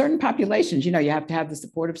 So certain populations, you have to have the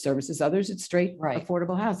supportive services. Others, it's straight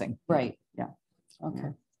affordable housing. Right. Yeah. Okay.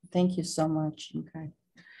 Thank you so much. Okay.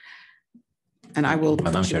 And I will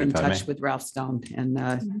Madam put you Chair, in if I touch may. with Ralph Stone, and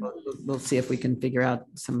we'll see if we can figure out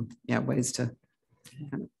some ways to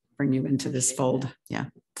kind of bring you into this fold. Yeah.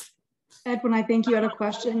 Edwin, I think you had a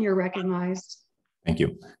question. You're recognized. Thank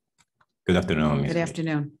you. Good afternoon. Good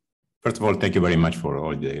afternoon. First of all, thank you very much for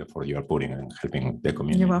all for your putting and helping the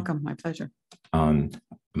community. You're welcome. My pleasure. Well,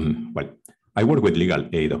 I work with Legal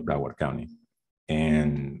Aid of Broward County,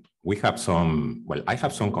 and we have some. Well, I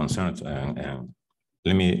have some concerns, and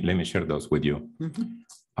let me share those with you.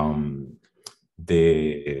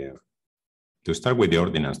 To start with the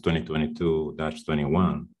ordinance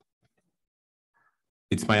 2022-21,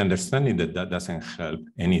 it's my understanding that doesn't help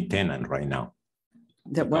any tenant right now.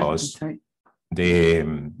 That was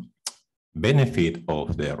the benefit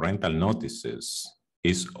of the rental notices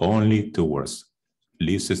is only towards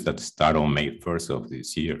leases that start on May 1st of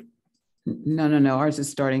this year. No. Ours is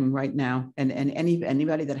starting right now. And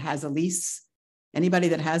anybody that has a lease,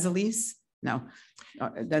 no,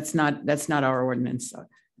 that's not our ordinance.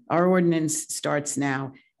 Our ordinance starts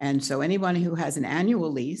now. And so anyone who has an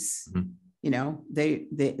annual lease,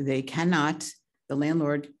 they cannot, the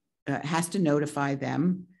landlord has to notify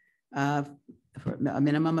them for a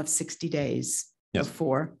minimum of 60 days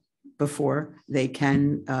before they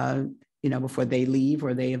can, before they leave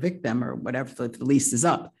or they evict them or whatever, the lease is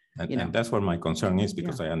up. And that's what my concern is,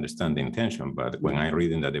 because I understand the intention, but when I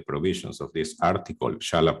read in that the provisions of this article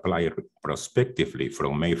shall apply prospectively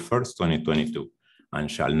from May 1st, 2022, and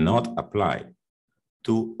shall not apply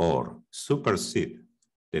to or supersede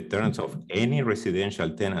the terms of any residential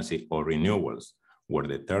tenancy or renewals where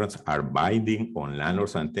the terms are binding on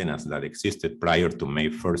landlords and tenants that existed prior to May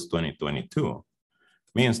 1st, 2022,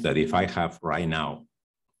 means that if I have right now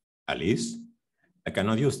a lease, I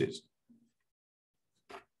cannot use this.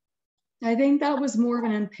 I think that was more of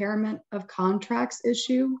an impairment of contracts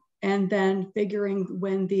issue, and then figuring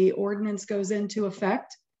when the ordinance goes into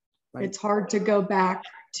effect, it's hard to go back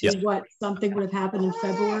to what something would have happened in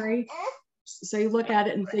February. So you look at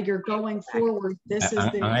it and figure going forward, this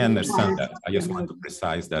is the. I understand that. I just want to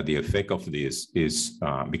precise that the effect of this is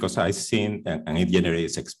because I've seen and it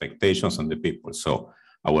generates expectations on the people. So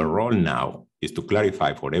our role now is to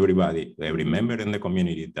clarify for everybody, every member in the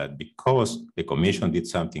community, that because the commission did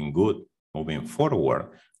something good moving forward,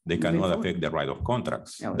 they cannot affect the right of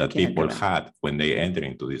contracts that people had when they enter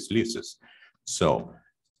into these leases. So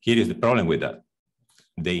here is the problem with that.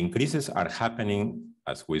 The increases are happening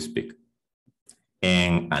as we speak.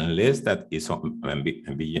 And unless that is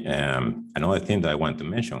another thing that I want to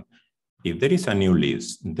mention, if there is a new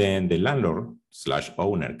lease, then the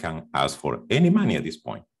landlord/owner can ask for any money at this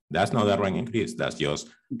point. That's not a rent increase. That's just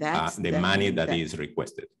the money that is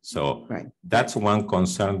requested. So that's one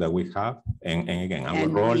concern that we have. And again, our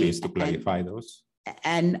role is to clarify those.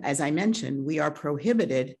 And as I mentioned, we are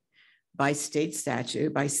prohibited by state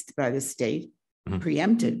statute, by the state,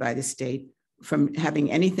 preempted by the state from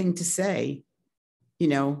having anything to say, you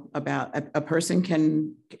know, about a person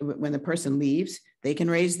can, when the person leaves, they can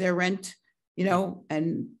raise their rent, you know,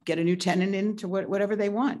 and get a new tenant into whatever they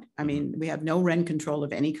want. I mean, we have no rent control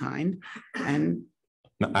of any kind. And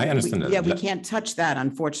no, I understand that. Yeah, we can't touch that.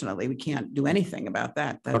 Unfortunately, we can't do anything about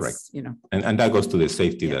that. That's, correct. You know, and that goes to the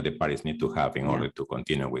safety that the parties need to have in order to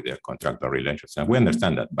continue with their contractual relations. And we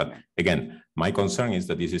understand that. But again, my concern is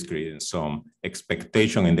that this is creating some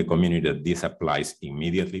expectation in the community that this applies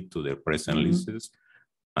immediately to their present leases.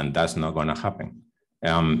 And that's not going to happen.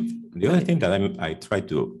 The other thing that I try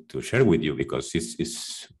to share with you, because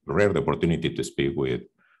it's rare the opportunity to speak with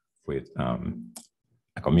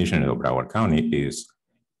a commissioner of Broward County, is,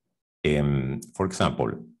 for example,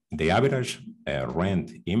 the average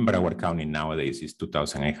rent in Broward County nowadays is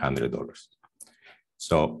 $2,800.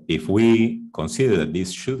 So if we consider that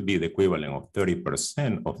this should be the equivalent of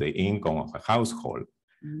 30% of the income of a household,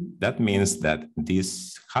 that means that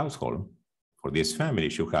this household, for this family,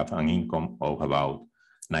 should have an income of about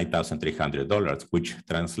 $9,300, which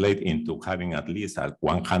translates into having at least a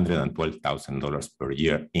 $112,000 per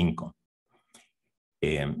year income.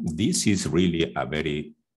 This is really a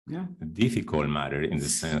very difficult matter in the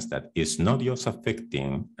sense that it's not just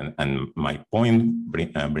affecting, and my point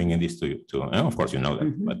bringing this to and of course you know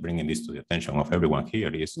that, but bringing this to the attention of everyone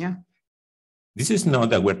here is, this is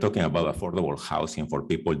not that we're talking about affordable housing for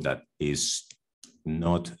people that is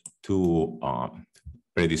not too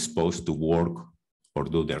predisposed to work or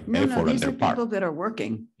do their effort and their part. People that are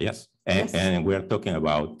working. Yes, and we're talking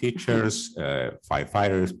about teachers,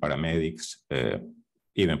 firefighters, paramedics,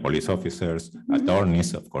 even police officers,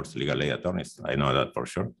 attorneys, of course, legal aid attorneys. I know that for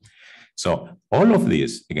sure. So all of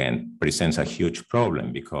this, again, presents a huge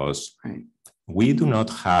problem because we do not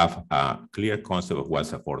have a clear concept of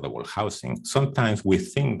what's affordable housing. Sometimes we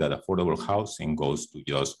think that affordable housing goes to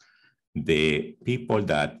just the people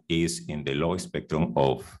that is in the low spectrum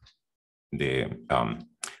of the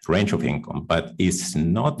range of income, but it's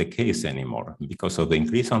not the case anymore because of the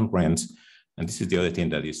increase on rents. And this is the other thing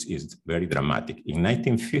that is very dramatic. In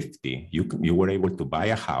 1950, you were able to buy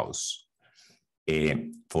a house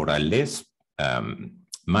for a less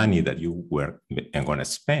money that you were going to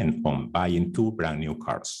spend on buying 2 brand new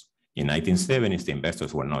cars. In 1970s, the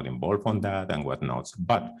investors were not involved on that and whatnot.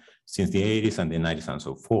 But since the 80s and the 90s and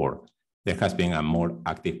so forth, there has been a more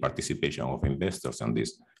active participation of investors on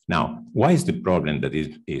this. Now, why is the problem that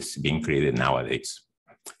is being created nowadays?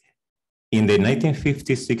 In the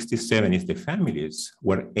 1950s, 60s, 70s, the families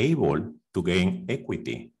were able to gain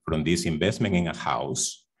equity from this investment in a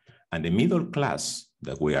house, and the middle class,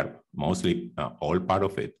 that we are mostly all part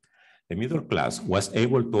of it, the middle class was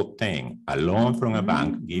able to obtain a loan from a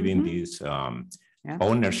bank, giving this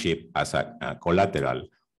ownership as a collateral,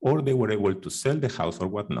 or they were able to sell the house or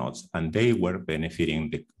whatnot, and they were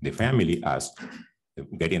benefiting the family as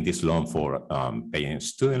getting this loan for paying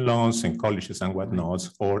student loans and colleges and whatnot,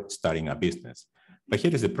 or starting a business. But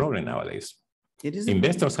here is the problem nowadays.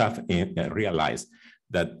 Investors have realized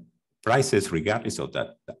that prices, regardless of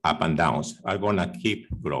that up and downs, are going to keep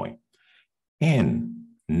growing. And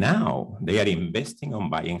now they are investing on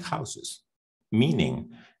buying houses, meaning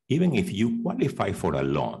even if you qualify for a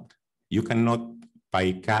loan, you cannot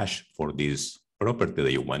buy cash for this property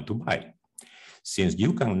that you want to buy. Since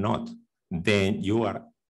you cannot, then you are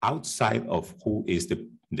outside of who is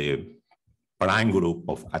the prime group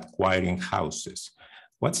of acquiring houses.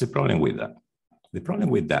 What's the problem with that? The problem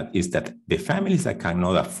with that is that the families that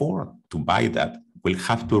cannot afford to buy that will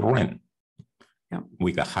have to rent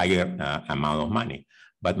with a higher amount of money.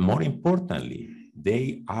 But more importantly,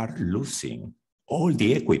 they are losing all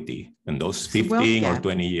the equity in those 15 or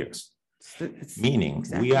 20 years. Meaning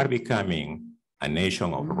we are becoming a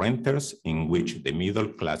nation of renters in which the middle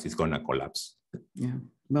class is going to collapse. Yeah.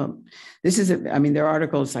 Well, this is, I mean, there are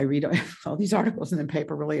articles, I read all these articles in the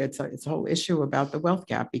paper, really, it's a whole issue about the wealth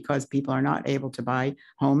gap because people are not able to buy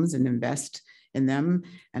homes and invest in them.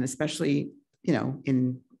 And especially, you know,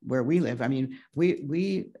 in where we live. I mean,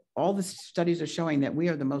 all the studies are showing that we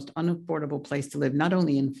are the most unaffordable place to live, not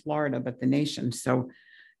only in Florida, but the nation. So,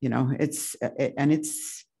 you know, it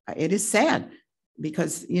is sad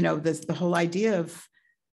because, you know, there's the whole idea of,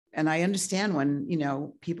 and I understand when, you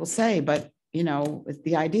know, people say, but you know,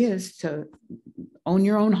 the idea is to own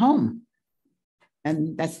your own home.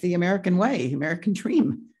 And that's the American way, American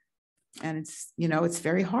dream. And it's, you know, it's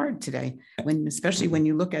very hard today, especially when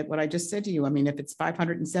you look at what I just said to you. I mean, if it's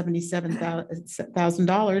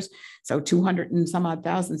 $577,000, so 200 and some odd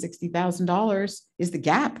thousand, $60,000 is the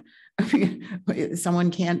gap. I mean,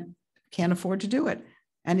 someone can't afford to do it.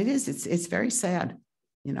 And it's very sad.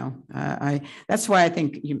 You know, that's why I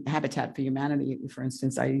think Habitat for Humanity, for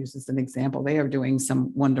instance, I use as an example, they are doing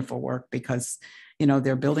some wonderful work because, you know,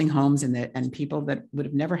 they're building homes and people that would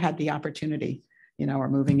have never had the opportunity, you know, are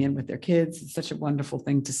moving in with their kids. It's such a wonderful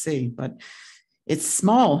thing to see, but it's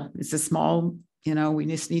small. It's a small, you know, we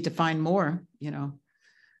just need to find more, you know.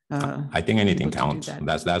 I think anything counts.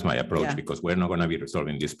 That. That's my approach, Yeah. Because we're not going to be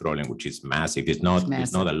resolving this problem, which is massive. It's not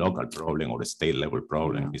a local problem or a state level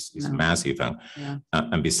problem. No, it's massive.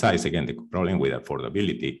 And besides, again, the problem with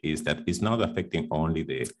affordability is that it's not affecting only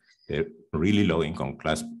the really low income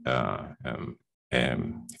class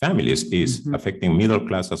families, is affecting middle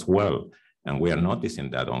class as well. And we are noticing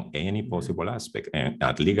that on any possible aspect. And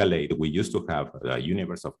at Legal Aid, we used to have a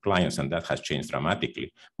universe of clients, and that has changed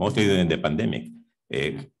dramatically, mostly during the pandemic.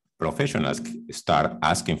 Professionals start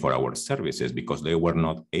asking for our services because they were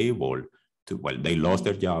not able to, well, they lost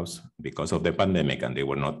their jobs because of the pandemic and they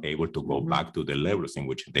were not able to go back to the levels in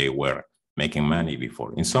which they were making money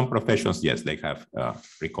before. In some professions, yes, they have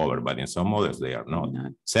recovered, but in some others, they are not.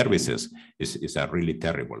 Services is a really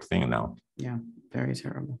terrible thing now. Yeah, very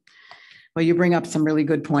terrible. Well, you bring up some really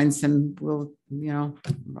good points and we'll, you know,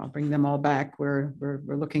 I'll bring them all back. We're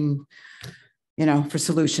looking, you know, for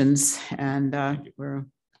solutions and we're,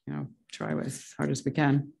 you know, try as hard as we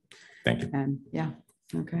can. Thank you. And yeah,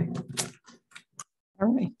 okay. All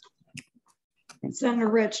right. Senator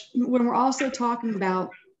Rich, when we're also talking about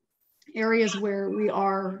areas where we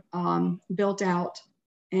are built out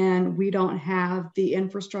and we don't have the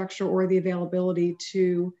infrastructure or the availability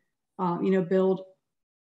to, you know, build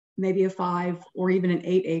maybe a 5 or even an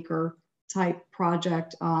 8 acre type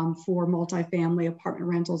project for multifamily apartment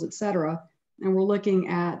rentals, et cetera. And we're looking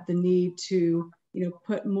at the need to, you know,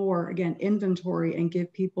 put more, again, inventory and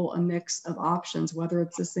give people a mix of options, whether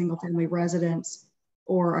it's a single family residence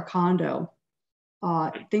or a condo.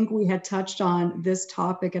 I think we had touched on this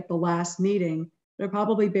topic at the last meeting, but it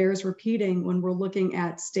probably bears repeating when we're looking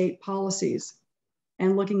at state policies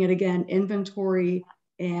and looking at, again, inventory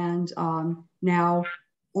and now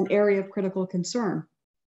an area of critical concern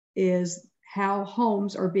is how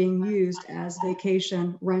homes are being used as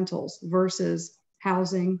vacation rentals versus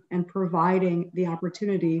housing and providing the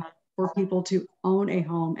opportunity for people to own a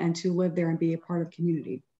home and to live there and be a part of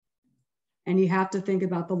community. And you have to think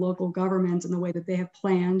about the local governments and the way that they have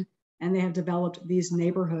planned and they have developed these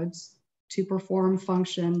neighborhoods to perform,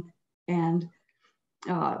 function, and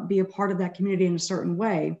be a part of that community in a certain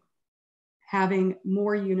way. Having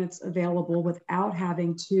more units available without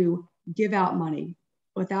having to give out money,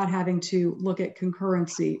 without having to look at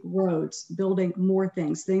concurrency, roads, building more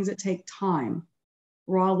things that take time,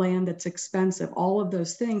 raw land that's expensive, all of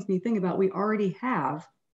those things. When you think about, we already have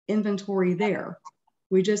inventory there.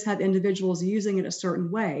 We just have individuals using it a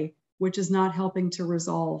certain way, which is not helping to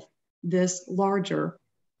resolve this larger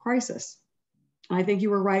crisis. I think you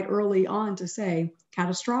were right early on to say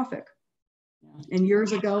catastrophic. And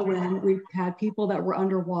years ago, when we had people that were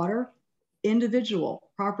underwater, individual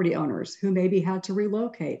property owners who maybe had to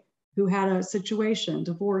relocate, who had a situation,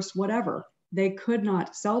 divorce, whatever, they could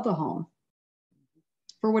not sell the home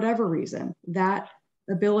for whatever reason. That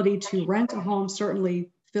ability to rent a home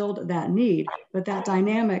certainly filled that need, but that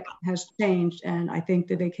dynamic has changed. And I think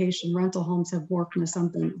the vacation rental homes have morphed into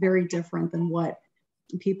something very different than what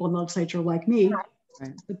people in the legislature like me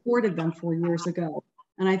supported them for years ago.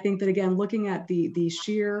 And I think that, again, looking at the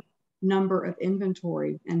sheer number of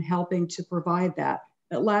inventory and helping to provide that.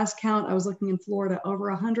 At last count, I was looking in Florida,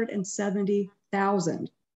 over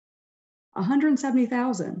 170,000.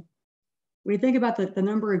 170,000. When you think about the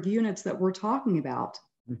number of units that we're talking about,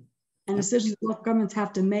 and decisions local governments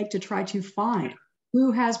have to make to try to find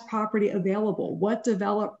who has property available, what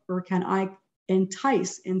developer can I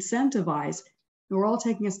entice, incentivize And we're all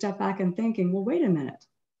taking a step back and thinking, well, wait a minute.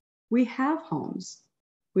 We have homes.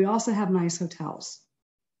 We also have nice hotels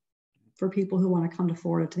for people who want to come to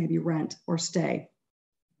Florida to maybe rent or stay.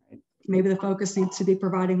 Maybe the focus needs to be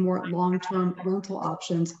providing more long-term rental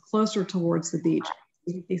options closer towards the beach.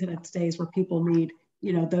 These are stays where people need,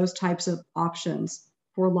 you know, those types of options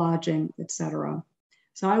for lodging, et cetera.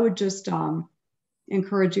 So I would just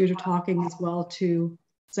encourage you to talking as well to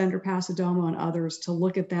Senator Pasadomo and others to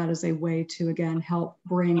look at that as a way to, again, help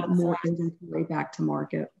bring more inventory back to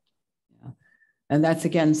market. Yeah. And that's,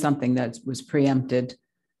 again, something that was preempted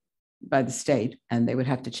by the state, and they would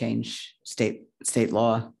have to change state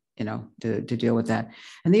law, you know, to deal with that.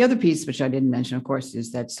 And the other piece, which I didn't mention, of course,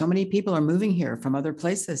 is that so many people are moving here from other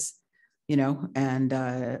places, you know, and,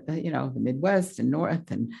 you know, the Midwest and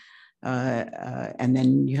North, and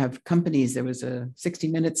then you have companies. There was a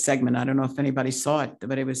 60-minute segment. I don't know if anybody saw it,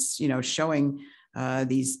 but it was, you know, showing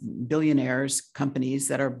these billionaires companies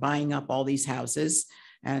that are buying up all these houses,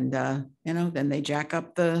 and, you know, then they jack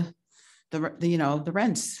up the you know, the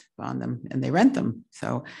rents on them, and they rent them.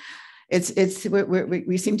 So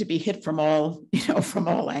we seem to be hit from all, you know, from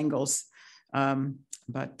all angles.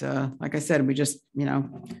 But like I said, we just, you know,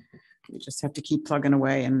 we just have to keep plugging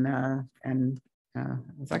away, and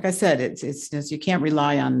like I said, it's you can't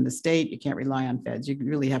rely on the state, you can't rely on feds. You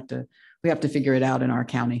really have to, we have to figure it out in our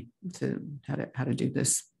county to how to do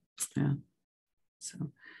this. Yeah. So.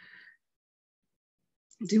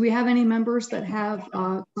 Do we have any members that have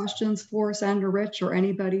questions for Senator Rich or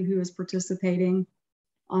anybody who is participating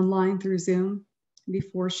online through Zoom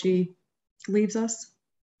before she leaves us?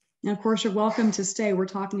 And of course, you're welcome to stay. We're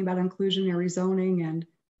talking about inclusionary zoning and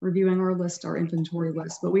reviewing our list, our inventory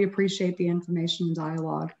list, but we appreciate the information and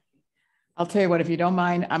dialogue. I'll tell you what, if you don't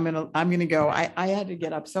mind, I'm gonna go. I had to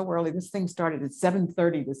get up so early. This thing started at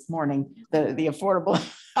 7:30 this morning, the affordable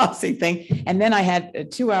housing thing. And then I had a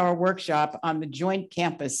 2-hour workshop on the joint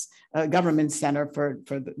campus government center for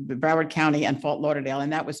the Broward County and Fort Lauderdale.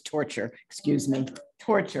 And that was torture, excuse me,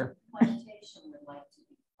 torture. Plantation would like to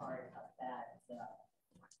be part of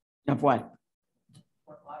that. Of what?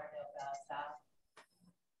 Fort Lauderdale South.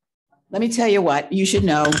 Let me tell you what, you should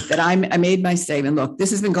know that I made my statement. Look,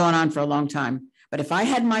 this has been going on for a long time, but if I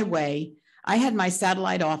had my way, I had my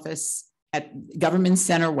satellite office at Government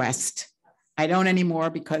Center West. I don't anymore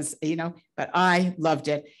because, you know, but I loved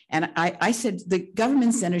it. And I said the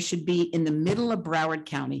Government Center should be in the middle of Broward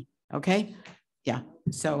County. Okay. Yeah.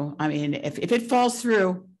 So, I mean, if it falls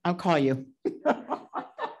through, I'll call you.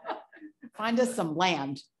 Find us some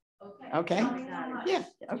land. Okay. Yeah.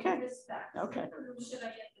 Okay. Okay.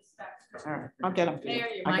 All right, I'll get them. Mayor,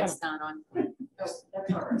 your mic's not on.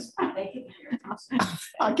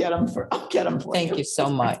 I'll get them for Thank you so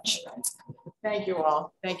much. Thank you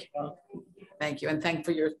all. Thank you all. Thank you. And thank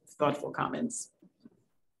for your thoughtful comments.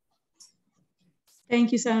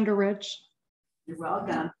 Thank you, Senator Rich. You're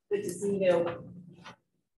welcome. Good to see you.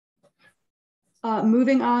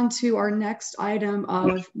 Moving on to our next item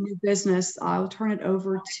of new business, I'll turn it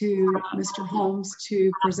over to Mr. Holmes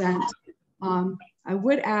to present. I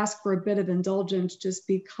would ask for a bit of indulgence just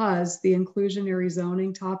because the inclusionary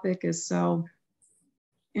zoning topic is so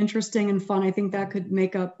interesting and fun. I think that could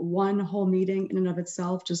make up one whole meeting in and of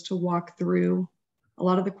itself, just to walk through a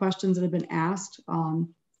lot of the questions that have been asked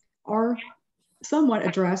are somewhat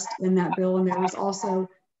addressed in that bill. And there was also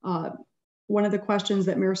one of the questions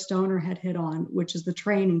that Mayor Stoner had hit on, which is the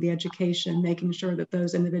training, the education, making sure that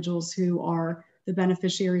those individuals who are the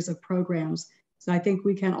beneficiaries of programs. So I think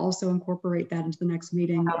we can also incorporate that into the next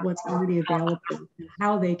meeting, what's already available and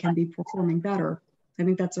how they can be performing better. I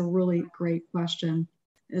think that's a really great question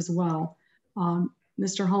as well.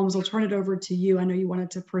 Mr. Holmes, I'll turn it over to you. I know you wanted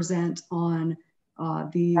to present on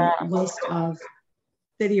the list of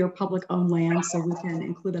city or public owned land, so we can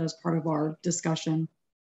include that as part of our discussion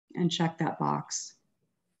and check that box.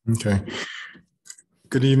 Okay.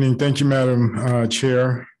 Good evening. Thank you, Madam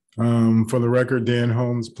Chair. For the record, Dan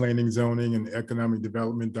Holmes, Planning, Zoning, and Economic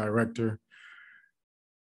Development Director.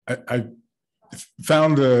 I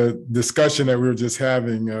found the discussion that we were just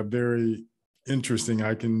having very interesting.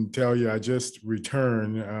 I can tell you, I just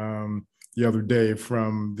returned the other day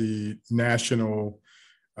from the National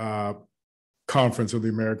Conference of the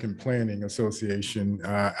American Planning Association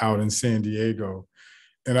out in San Diego.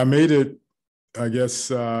 And I made it, I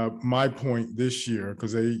guess, my point this year,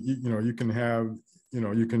 because you can have,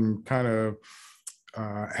 you can kind of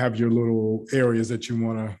have your little areas that you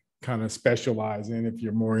want to kind of specialize in if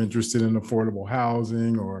you're more interested in affordable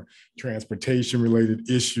housing or transportation related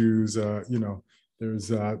issues.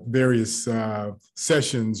 There's various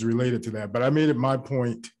sessions related to that. But I made it my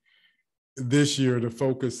point this year to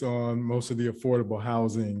focus on most of the affordable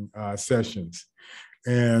housing sessions.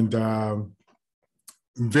 And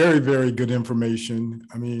very, very good information.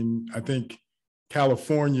 I mean, I think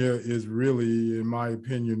California is really, in my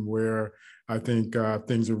opinion, where I think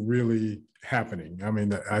things are really happening. I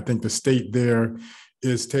mean, I think the state there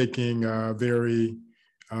is taking a very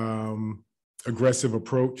aggressive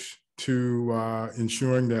approach to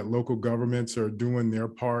ensuring that local governments are doing their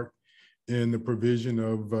part in the provision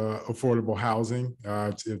of affordable housing.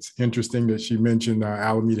 It's interesting that she mentioned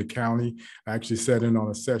Alameda County. I actually sat in on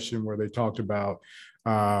a session where they talked about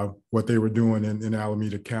what they were doing in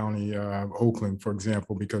Alameda County, Oakland, for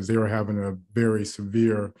example, because they were having a very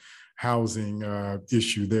severe housing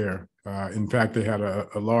issue there. In fact, they had a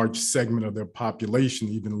large segment of their population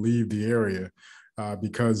even leave the area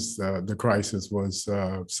because the crisis was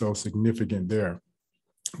so significant there.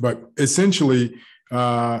 But essentially,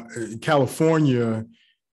 California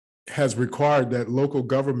has required that local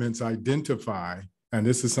governments identify, and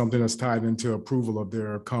this is something that's tied into approval of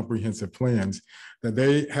their comprehensive plans, that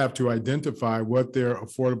they have to identify what their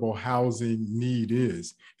affordable housing need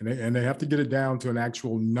is. And they have to get it down to an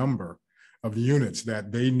actual number of units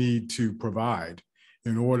that they need to provide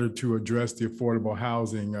in order to address the affordable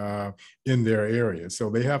housing in their area. So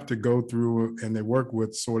they have to go through, and they work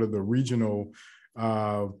with sort of the regional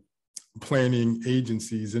planning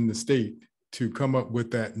agencies in the state to come up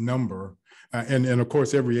with that number. And of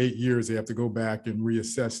course, every 8 years, they have to go back and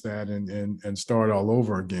reassess that and start all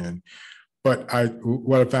over again. But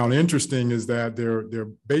what I found interesting is that there are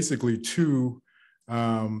basically two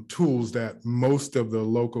tools that most of the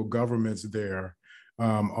local governments there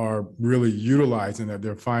are really utilizing, that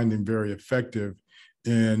they're finding very effective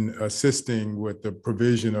in assisting with the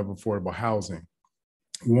provision of affordable housing.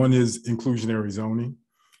 One is inclusionary zoning,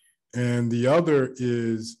 and the other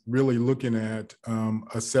is really looking at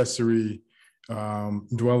accessory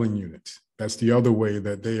dwelling units. That's the other way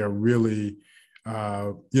that they are really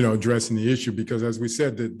addressing the issue, because as we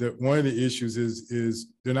said, that one of the issues is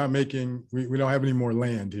they're not making, we don't have any more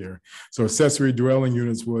land here. So accessory dwelling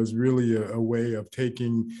units was really a way of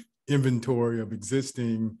taking inventory of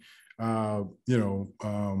existing,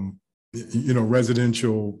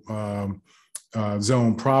 residential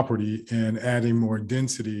zone property and adding more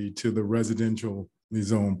density to the residential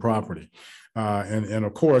zone property. And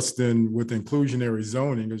of course, then with inclusionary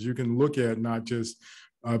zoning, as you can look at not just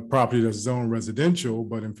property that's zoned residential,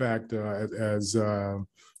 but in fact, as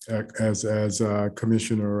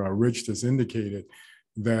Commissioner Rich has indicated,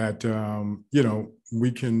 that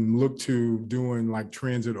we can look to doing like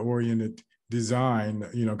transit-oriented design,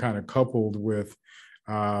 kind of coupled with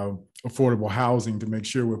affordable housing to make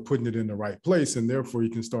sure we're putting it in the right place, and therefore you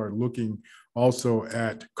can start looking also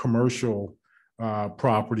at commercial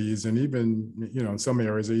properties, and even, in some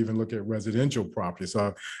areas, they even look at residential properties.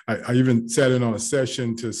 So I even sat in on a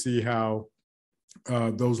session to see how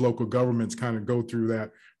those local governments kind of go through that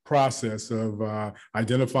process of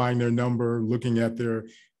identifying their number, looking at their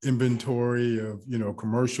inventory of,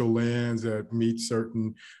 commercial lands that meet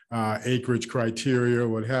certain acreage criteria,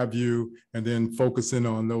 what have you, and then focusing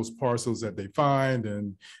on those parcels that they find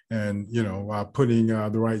and putting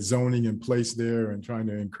the right zoning in place there and trying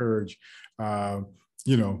to encourage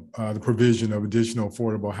the provision of additional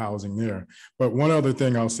affordable housing there. But one other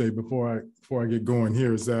thing I'll say before I get going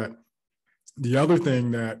here is that the other thing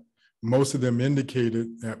that most of them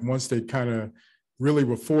indicated, that once they kind of really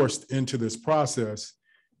were forced into this process,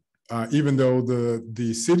 even though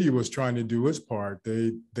the city was trying to do its part,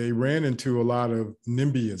 they ran into a lot of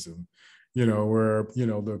NIMBYism, where,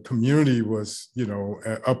 the community was,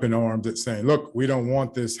 up in arms at saying, look, we don't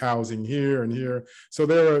want this housing here and here. So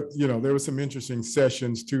there were some interesting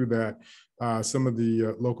sessions too that some of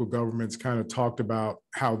the local governments kind of talked about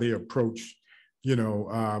how they approach,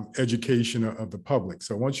 education of the public.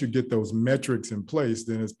 So once you get those metrics in place,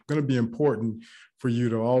 then it's going to be important for you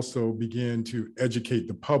to also begin to educate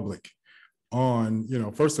the public on,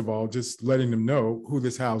 first of all, just letting them know who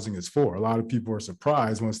this housing is for. A lot of people are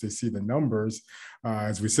surprised once they see the numbers,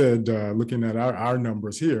 as we said, looking at our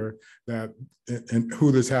numbers here, that and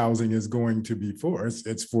who this housing is going to be for.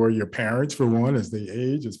 It's for your parents, for one, as they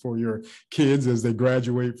age. It's for your kids as they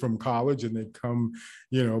graduate from college and they come,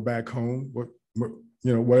 back home.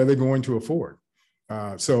 What are they going to afford?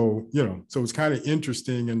 So it's kind of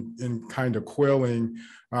interesting and kind of quelling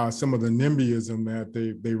some of the NIMBYism that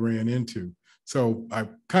they ran into. So I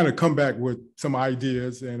kind of come back with some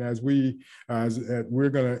ideas, and as we're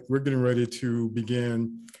getting ready to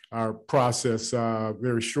begin our process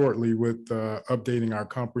very shortly with updating our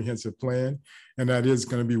comprehensive plan, and that is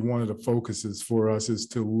going to be one of the focuses for us, is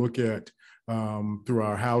to look at through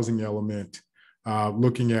our housing element,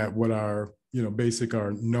 looking at what our,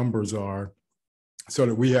 our numbers are so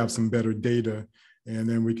that we have some better data, and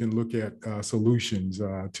then we can look at solutions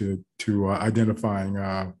to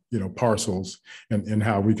identifying, parcels and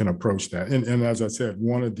how we can approach that. And as I said,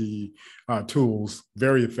 one of the tools,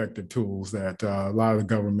 very effective tools that a lot of the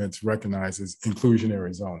governments recognize is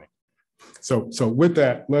inclusionary zoning. So with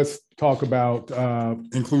that, let's talk about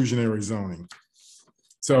inclusionary zoning.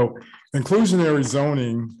 So inclusionary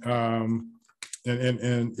zoning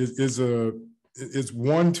is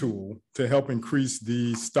one tool to help increase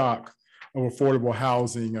the stock of affordable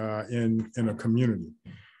housing in a community.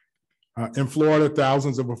 In Florida,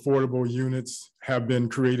 thousands of affordable units have been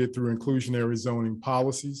created through inclusionary zoning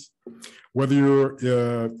policies. Whether you're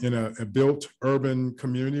in a built urban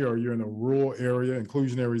community or you're in a rural area,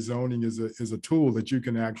 inclusionary zoning is a tool that you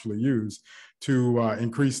can actually use to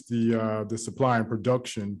increase the supply and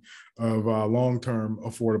production of long-term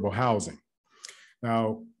affordable housing.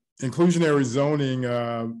 Now, inclusionary zoning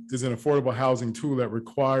is an affordable housing tool that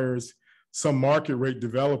requires some market rate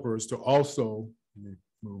developers to also, let me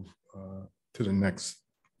move to the next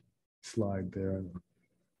slide there.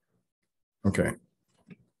 Okay.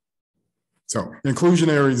 So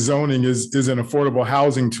inclusionary zoning is an affordable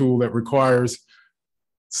housing tool that requires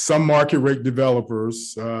some market rate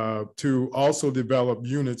developers to also develop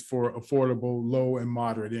units for affordable low and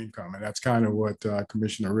moderate income. And that's kind of what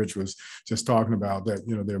Commissioner Rich was just talking about, that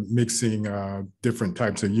they're mixing different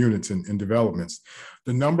types of units and developments.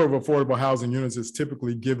 The number of affordable housing units is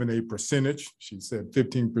typically given a percentage. She said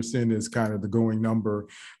 15% is kind of the going number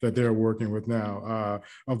that they're working with now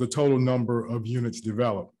of the total number of units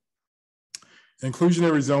developed.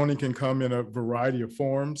 Inclusionary zoning can come in a variety of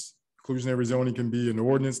forms. Inclusionary zoning can be an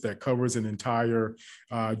ordinance that covers an entire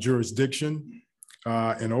jurisdiction,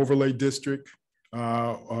 an overlay district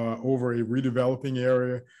over a redeveloping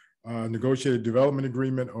area, negotiated development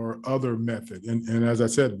agreement, or other method. And as I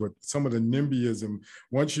said, with some of the NIMBYism,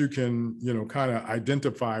 once you can, kind of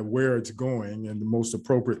identify where it's going and the most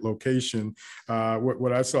appropriate location,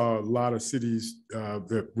 what I saw a lot of cities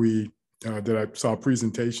that I saw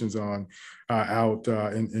presentations on out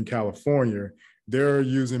in California, they're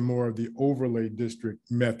using more of the overlay district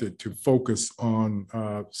method to focus on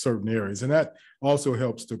certain areas. And that also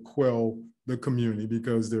helps to quell the community,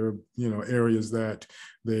 because there are, areas that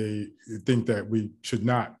they think that we should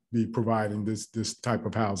not be providing this type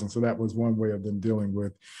of housing. So that was one way of them dealing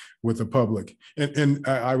with the public. And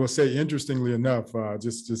I will say, interestingly enough,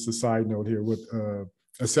 just a side note here with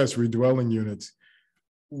accessory dwelling units,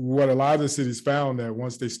 what a lot of the cities found that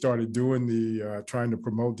once they started doing trying to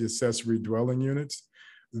promote the accessory dwelling units,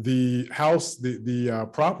 the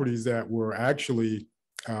properties that were actually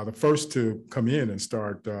the first to come in and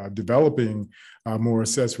start developing more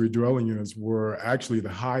accessory dwelling units were actually the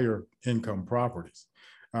higher income properties.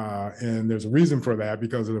 And there's a reason for that,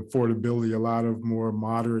 because of affordability. A lot of more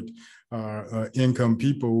moderate income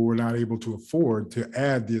people were not able to afford to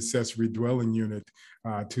add the accessory dwelling unit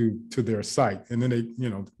to their site. And then they,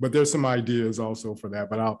 but there's some ideas also for that,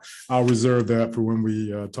 but I'll reserve that for when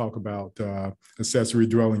we talk about accessory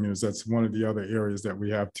dwelling units. That's one of the other areas that we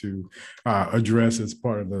have to address as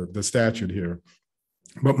part of the statute here.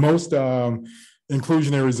 But most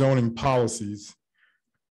inclusionary zoning policies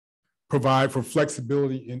provide for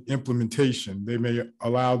flexibility in implementation. They may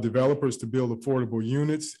allow developers to build affordable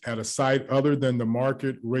units at a site other than the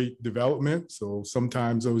market rate development. So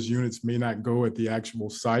sometimes those units may not go at the actual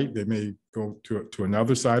site. They may go to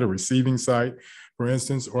another site, a receiving site, for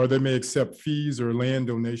instance, or they may accept fees or land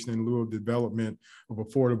donation in lieu of development of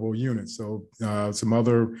affordable units. So some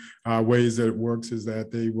other ways that it works is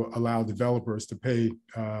that they will allow developers to pay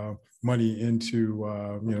money into,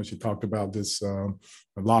 she talked about this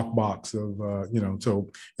lockbox of, so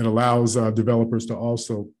it allows developers to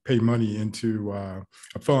also pay money into a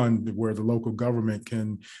fund where the local government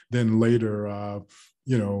can then later,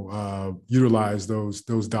 utilize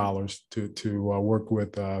those dollars to work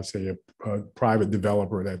with, say, a private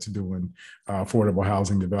developer that's doing affordable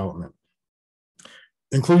housing development.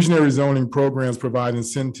 Inclusionary zoning programs provide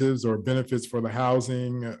incentives or benefits for the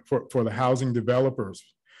housing developers.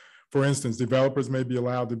 For instance, developers may be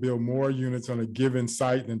allowed to build more units on a given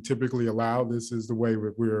site than typically allowed. This is the way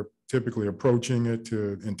we're typically approaching it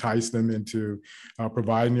to entice them into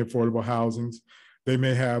providing the affordable housings. They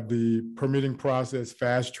may have the permitting process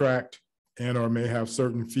fast-tracked and or may have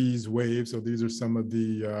certain fees waived. So these are some of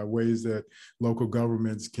the ways that local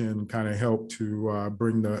governments can kind of help to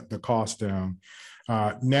bring the cost down.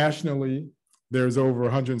 Nationally, there's over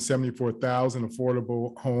 174,000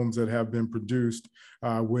 affordable homes that have been produced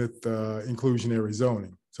with inclusionary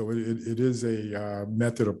zoning. So it is a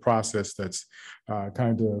method or process that's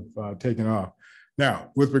kind of taken off.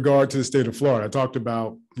 Now, with regard to the state of Florida, I talked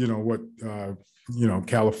about, what,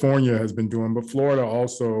 California has been doing, but Florida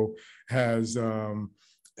also has an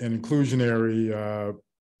inclusionary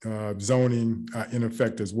zoning in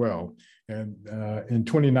effect as well. And in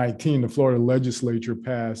 2019, the Florida legislature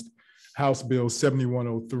passed House Bill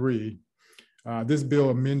 7103. This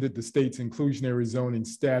bill amended the state's inclusionary zoning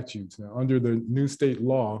statutes. Now, under the new state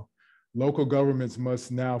law, local governments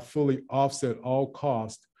must now fully offset all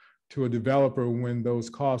costs to a developer when those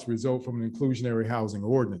costs result from an inclusionary housing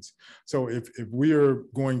ordinance. So if we are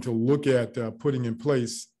going to look at putting in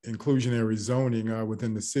place inclusionary zoning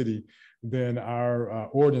within the city, then our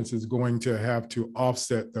ordinance is going to have to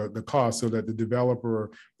offset the cost so that the developer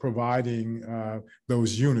providing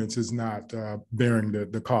those units is not bearing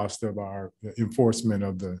the cost of our enforcement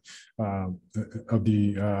of the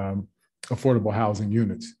affordable housing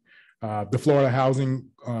units. The Florida Housing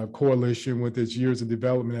Coalition, with its years of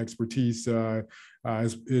development expertise,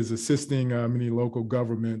 is assisting many local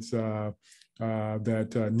governments that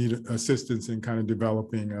need assistance in kind of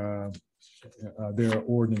developing their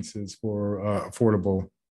ordinances for affordable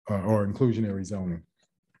or inclusionary zoning.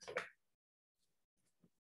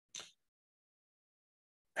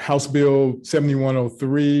 House Bill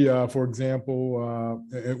 7103, for example,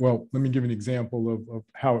 well, let me give an example of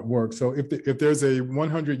how it works. So if there's a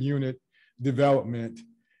 100 unit development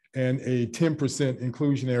and a 10%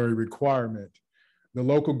 inclusionary requirement, the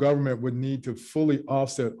local government would need to fully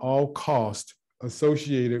offset all costs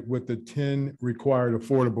associated with the 10 required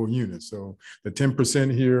affordable units. So the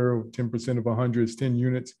 10% here, 10% of 100 is 10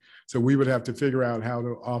 units. So we would have to figure out how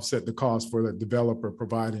to offset the cost for the developer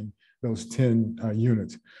providing those 10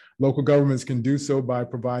 units. Local governments can do so by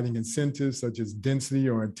providing incentives such as density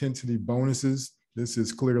or intensity bonuses. This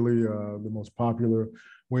is clearly the most popular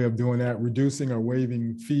way of doing that, reducing or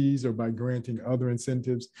waiving fees or by granting other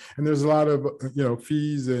incentives. And there's a lot of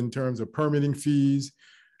fees in terms of permitting fees.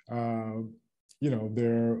 There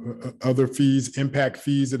are other fees, impact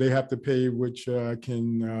fees that they have to pay, which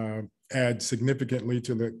can add significantly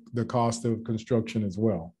to the cost of construction as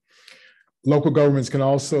well. Local governments can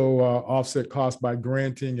also offset costs by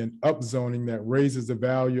granting an upzoning that raises the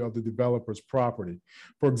value of the developer's property.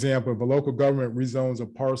 For example, if a local government rezones a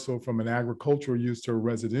parcel from an agricultural use to a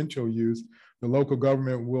residential use, the local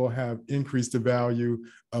government will have increased the value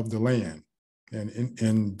of the land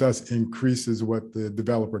and thus increases what the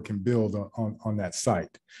developer can build on that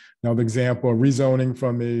site. Now, the example of rezoning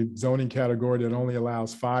from a zoning category that only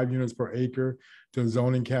allows 5 units per acre to a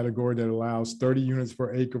zoning category that allows 30 units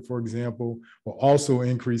per acre, for example, will also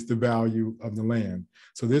increase the value of the land.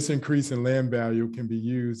 So this increase in land value can be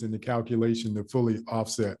used in the calculation to fully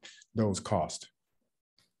offset those costs.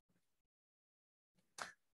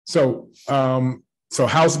 So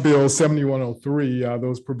House Bill 7103,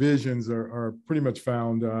 those provisions are pretty much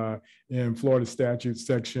found in Florida Statute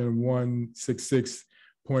Section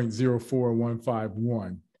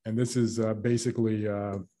 166.04151. And this is basically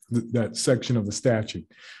that section of the statute.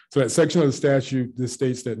 So that section of the statute, this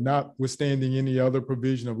states that notwithstanding any other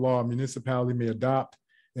provision of law, a municipality may adopt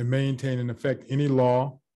and maintain in effect any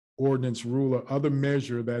law, ordinance, rule, or other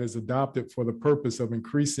measure that is adopted for the purpose of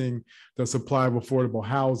increasing the supply of affordable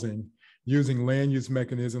housing using land use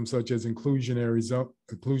mechanisms such as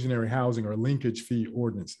inclusionary housing or linkage fee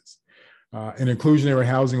ordinances. An inclusionary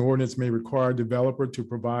housing ordinance may require a developer to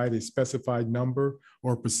provide a specified number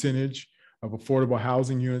or percentage of affordable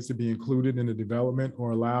housing units to be included in the development,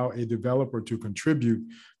 or allow a developer to contribute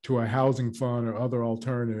to a housing fund or other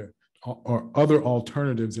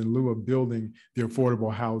alternatives in lieu of building the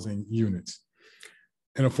affordable housing units.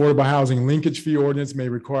 An affordable housing linkage fee ordinance may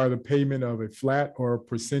require the payment of a flat or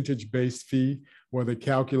percentage-based fee, whether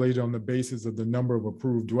calculated on the basis of the number of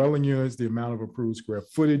approved dwelling units, the amount of approved square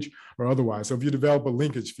footage, or otherwise. So if you develop a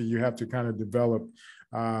linkage fee, you have to kind of develop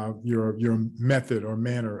your method or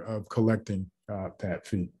manner of collecting that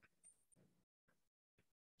fee.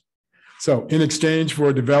 So in exchange for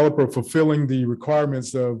a developer fulfilling the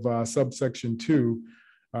requirements of subsection 2,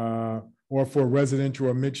 or for residential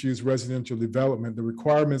or mixed-use residential development, the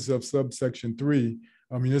requirements of subsection 3,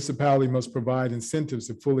 a municipality must provide incentives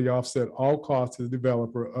to fully offset all costs to the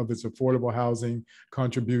developer of its affordable housing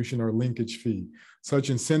contribution or linkage fee. Such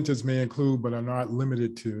incentives may include, but are not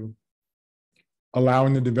limited to,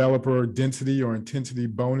 allowing the developer density or intensity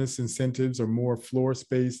bonus incentives or more floor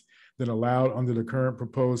space than allowed under the current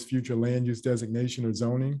proposed future land use designation or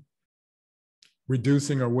zoning,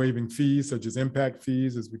 reducing or waiving fees such as impact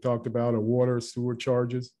fees, as we talked about, or water, sewer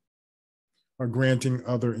charges, or granting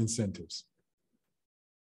other incentives.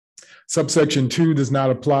 Subsection 2 does not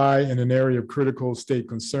apply in an area of critical state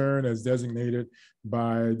concern as designated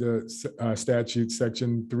by the statute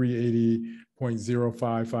section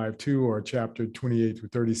 380.0552 or chapter 28 through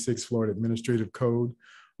 36 Florida Administrative Code.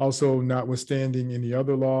 Also, notwithstanding any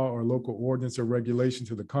other law or local ordinance or regulation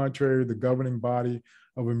to the contrary, the governing body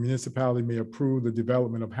of a municipality may approve the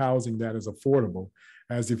development of housing that is affordable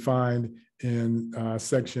as defined in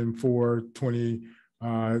section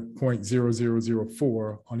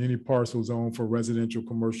 420.0004 on any parcel zone for residential,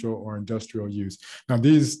 commercial, or industrial use. Now,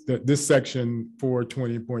 this section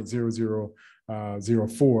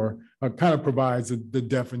 420.0004 kind of provides the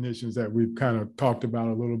definitions that we've kind of talked about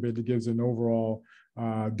a little bit. It gives an overall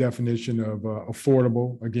definition of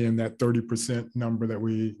affordable. Again, that 30% number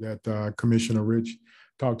that Commissioner Rich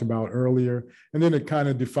talked about earlier. And then it kind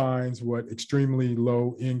of defines what extremely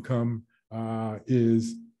low income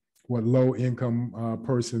is, what low income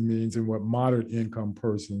person means, and what moderate income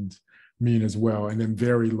persons mean as well, and then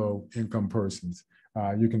very low income persons.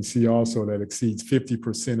 You can see also that exceeds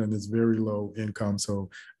 50% on this very low income. So,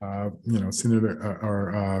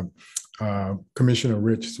 Commissioner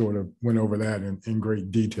Rich sort of went over that in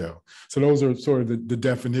great detail. So those are sort of the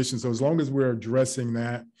definitions. So as long as we're addressing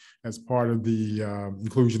that as part of the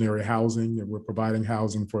inclusionary housing, and we're providing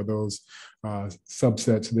housing for those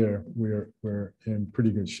subsets there, we're in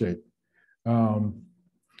pretty good shape.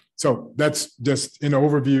 So that's just an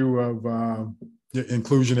overview of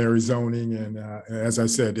inclusionary zoning. And as I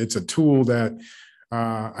said, it's a tool that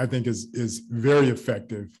I think is very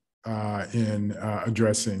effective in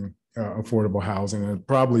addressing affordable housing, and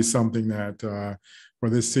probably something that for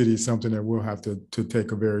this city, something that we'll have to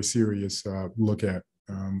take a very serious look at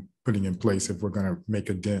putting in place if we're going to make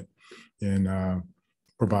a dent in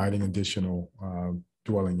providing additional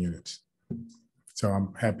dwelling units. So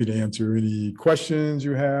I'm happy to answer any questions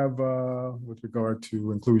you have with regard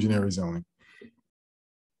to inclusionary zoning.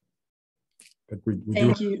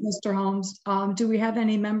 Thank you, Mr. Holmes. Do we have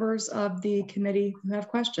any members of the committee who have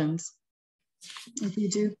questions? If you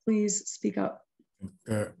do, please speak up.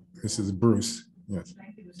 This is Bruce. Yes.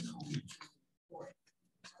 Thank you, Mr. Holmes.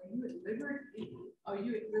 Are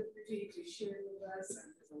you at liberty to share with us?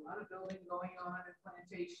 There's a lot of building going on at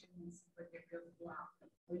Plantations, but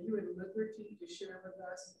are you at liberty to share with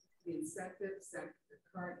us the incentives that the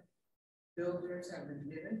current builders have been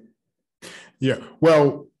given? Yeah,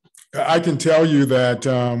 well, I can tell you that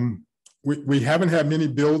we haven't had many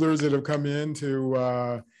builders that have come in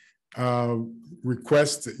to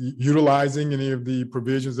request utilizing any of the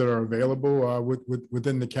provisions that are available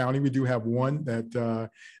within the county. We do have one that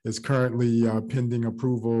is currently pending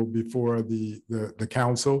approval before the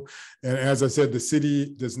council. And as I said, the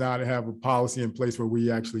city does not have a policy in place where we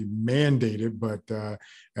actually mandate it, but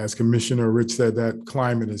as Commissioner Rich said, that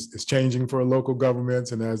climate is changing for local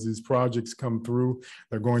governments. And as these projects come through,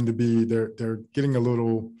 they're getting a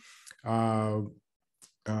little,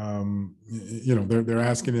 they're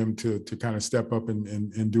asking them to kind of step up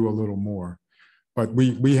and do a little more. But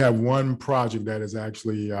we have one project that is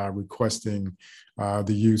actually requesting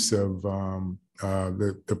the use of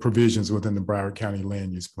the provisions within the Broward County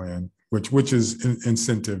Land Use Plan, which is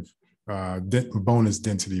incentive bonus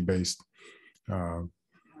density based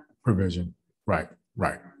provision. Right,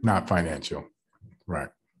 not financial. Right.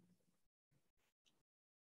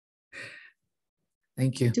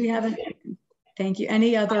 Thank you. Do we have any? Thank you.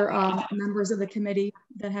 Any other members of the committee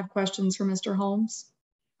that have questions for Mr. Holmes?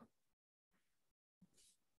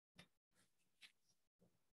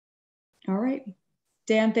 All right.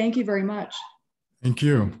 Dan, thank you very much. Thank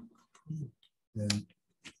you. And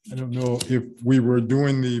I don't know if we were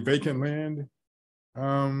doing the vacant land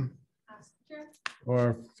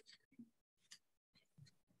or.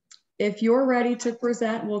 If you're ready to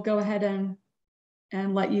present, we'll go ahead and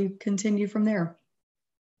let you continue from there.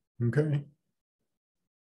 Okay.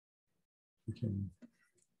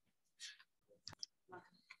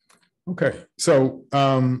 Okay, so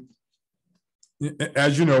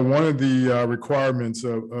as you know, one of the requirements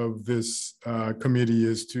of this committee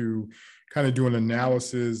is to kind of do an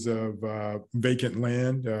analysis of vacant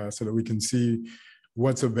land so that we can see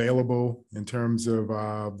what's available in terms of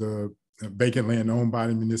the vacant land owned by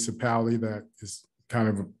the municipality that is kind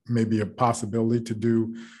of maybe a possibility to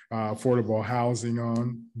do affordable housing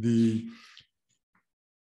on.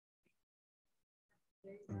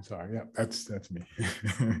 I'm sorry, yeah, that's me.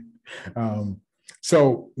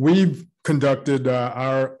 So we've conducted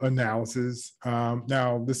our analysis.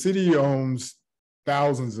 Now, the city owns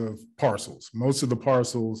thousands of parcels. Most of the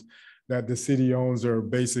parcels that the city owns are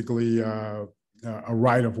basically a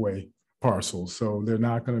right-of-way parcels. So they're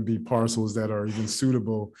not going to be parcels that are even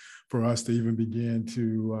suitable for us to even begin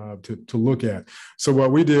to look at. So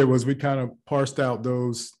what we did was we kind of parsed out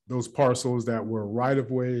those parcels that were right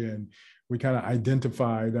of way, and we kind of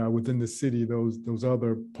identified within the city those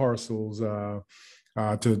other parcels to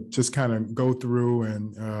just kind of go through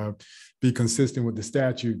and be consistent with the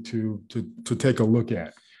statute to take a look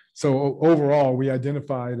at. So overall, we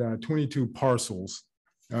identified 22 parcels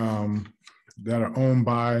that are owned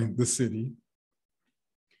by the city.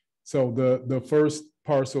 So the first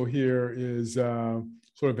parcel here is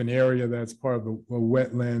sort of an area that's part of a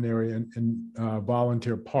wetland area and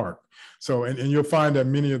volunteer park. So, and you'll find that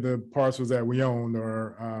many of the parcels that we own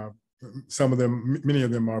are, many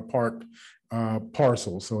of them are park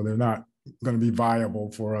parcels. So they're not going to be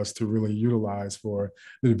viable for us to really utilize for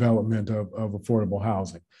the development of affordable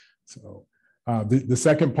housing. So the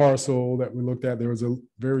second parcel that we looked at, there was a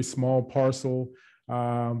very small parcel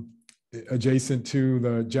adjacent to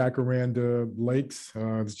the Jacaranda Lakes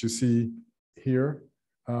that you see here,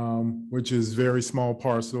 which is very small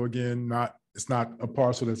parcel. Again, it's not a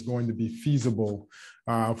parcel that's going to be feasible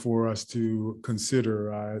for us to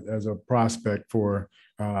consider as a prospect for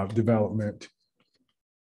development.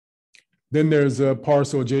 Then there's a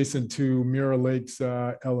parcel adjacent to Mirror Lakes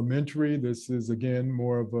Elementary. This is, again,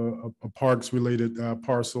 more of a parks related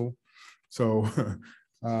parcel. So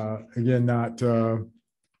again, not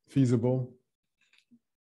feasible.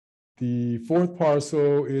 The fourth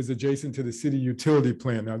parcel is adjacent to the city utility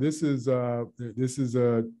plant. Now this is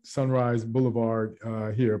Sunrise Boulevard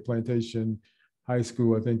here. Plantation High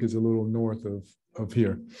School, I think, is a little north of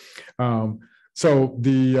here. So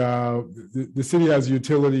the city has a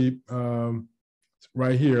utility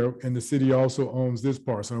right here, and the city also owns this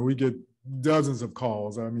parcel. We get dozens of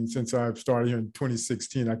calls. I mean, since I've started here in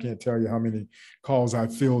 2016, I can't tell you how many calls I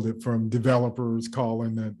fielded from developers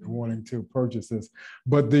calling and wanting to purchase this.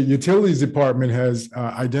 But the utilities department has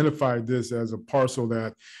identified this as a parcel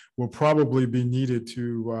that will probably be needed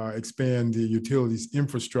to expand the utilities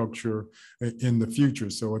infrastructure in the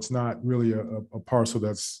future. So it's not really a parcel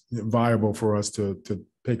that's viable for us to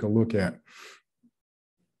take a look at.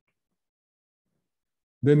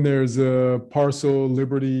 Then there's a parcel,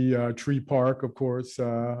 Liberty Tree Park, of course,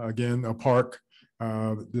 again, a park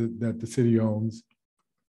that the city owns.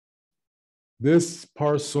 This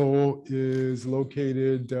parcel is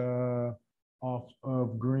located off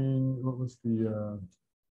of what was the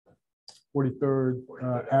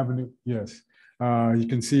 43rd Avenue? Yes, you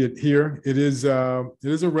can see it here. It is a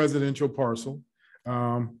residential parcel.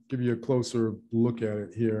 Give you a closer look at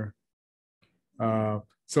it here.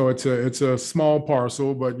 So it's a small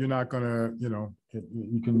parcel, but you're not going to,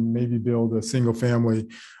 you can maybe build a single family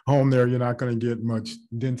home there. You're not going to get much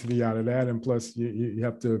density out of that. And plus you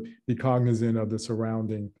have to be cognizant of the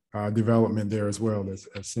surrounding development there as well as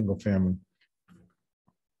a single family.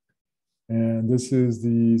 And this is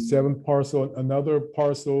the seventh parcel, another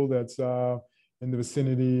parcel that's in the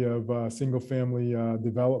vicinity of single family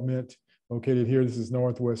development located here. This is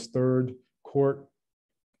Northwest 3rd Court.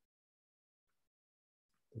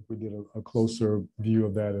 If we get a closer view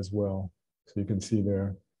of that as well, so you can see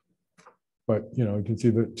there. But you can see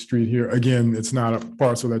the street here. Again, it's not a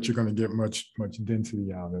parcel that you're going to get much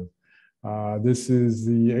density out of. This is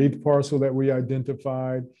the 8th parcel that we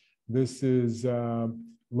identified. This is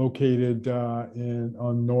located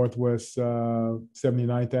on Northwest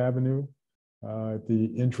 79th Avenue at the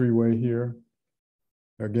entryway here.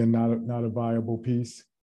 Again, not a viable piece.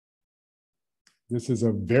 This is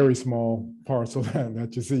a very small parcel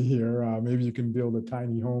that you see here. Maybe you can build a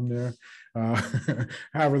tiny home there.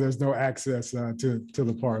 However, there's no access to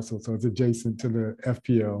the parcel, so it's adjacent to the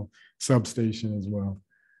FPL substation as well.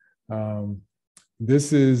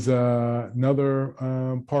 This is another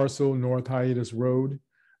parcel, North Hiatus Road.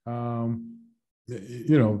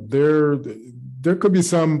 There could be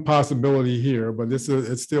some possibility here, but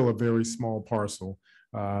it's still a very small parcel.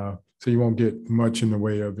 So you won't get much in the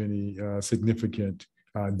way of any significant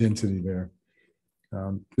density there.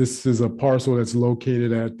 This is a parcel that's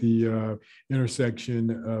located at the intersection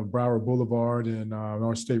of Broward Boulevard and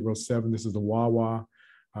North State Road 7. This is the Wawa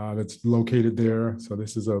that's located there. So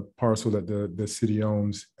this is a parcel that the city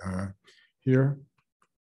owns here.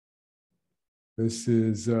 This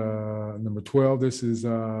is number 12. This is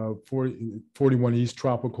 41 East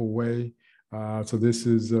Tropical Way. So this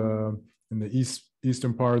is in the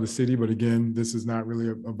eastern part of the city, but again, this is not really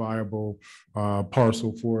a viable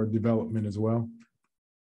parcel for development as well.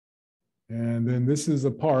 And then this is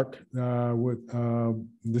a park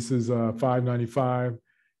this is 595.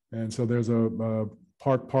 And so there's a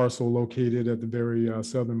park parcel located at the very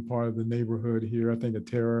southern part of the neighborhood here. I think a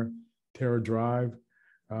Terra Terra Drive.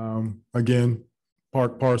 Again,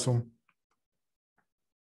 park parcel.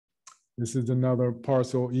 This is another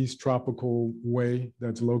parcel, East Tropical Way,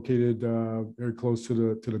 that's located very close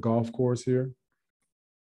to the golf course here.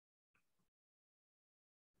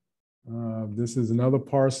 This is another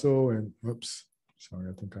parcel, and whoops, sorry,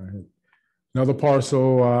 I think I hit another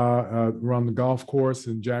parcel around the golf course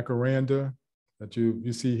in Jacaranda that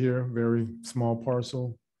you see here, very small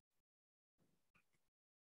parcel.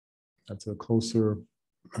 That's a closer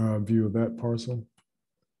view of that parcel.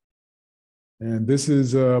 And this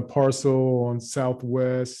is a parcel on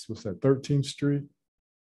Southwest, what's that, 13th Street?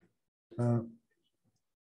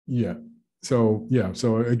 Yeah. So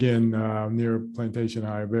again, near Plantation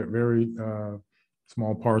High, very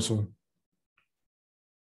small parcel.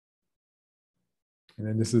 And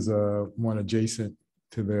then this is one adjacent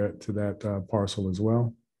to that parcel as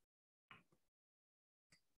well.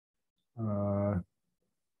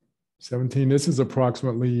 17. This is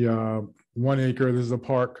approximately 1 acre. This is a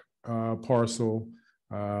park parcel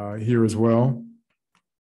here as well.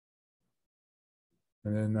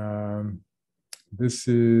 And then this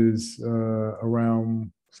is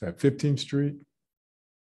around, what's that, 15th Street.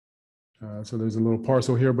 So there's a little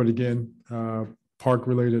parcel here, but again, park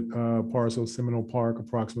related parcel, Seminole Park,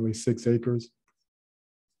 approximately 6 acres.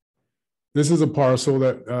 This is a parcel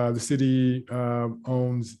that the city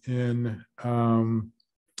owns in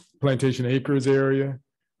Plantation Acres area.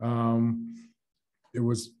 It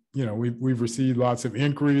was, we've received lots of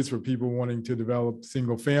inquiries for people wanting to develop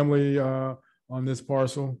single family on this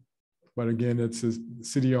parcel. But again, it's a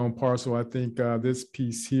city-owned parcel. I think this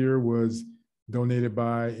piece here was donated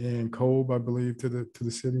by Ann Kolb, I believe, to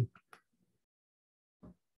the city.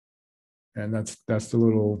 And that's the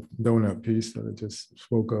little donut piece that I just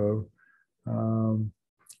spoke of.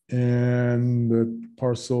 And the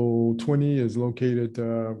parcel 20 is located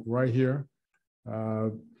right here.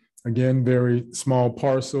 Again, very small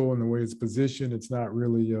parcel, and the way it's positioned, it's not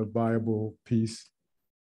really a viable piece.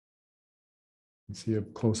 You see a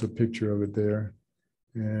closer picture of it there.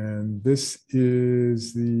 And this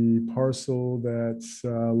is the parcel that's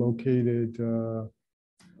located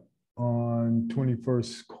on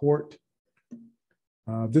 21st Court.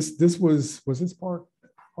 This was this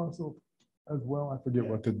parcel as well? I forget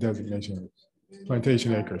what the designation is.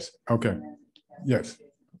 Plantation Acres. Okay. Yes.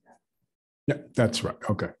 Yeah, that's right.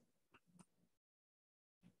 Okay.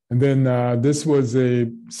 And then this was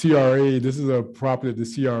a CRA. This is a property that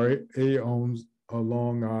the CRA owns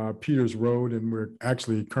along Peters Road, and we're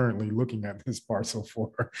actually currently looking at this parcel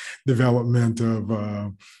for development of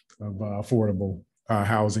affordable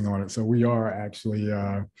housing on it. So we are actually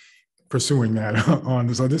pursuing that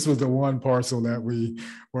on. So this was the one parcel that we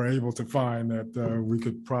were able to find that we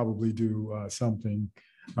could probably do something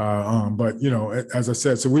on. But as I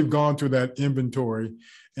said, so we've gone through that inventory,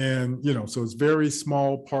 and so it's very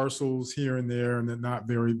small parcels here and there, and they're not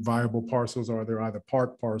very viable parcels, or they're either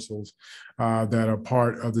park parcels that are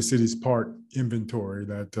part of the city's park inventory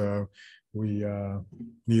that we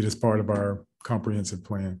need as part of our comprehensive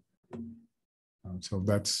plan. So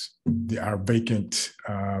that's our vacant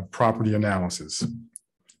property analysis.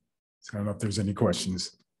 So I don't know if there's any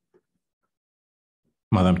questions.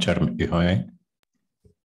 Madam Chair, if I may.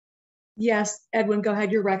 Yes, Edwin, go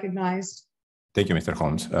ahead. You're recognized. Thank you, Mr.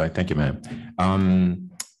 Holmes. Thank you, ma'am.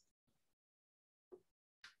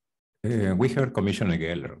 We heard Commissioner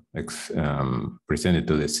Geller presented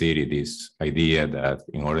to the city this idea that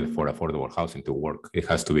in order for affordable housing to work, it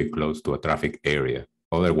has to be close to a traffic area.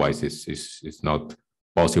 Otherwise, it's not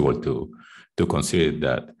possible to consider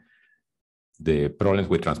that the problems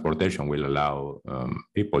with transportation will allow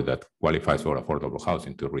people that qualify for affordable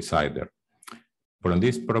housing to reside there. From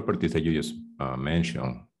these properties that you just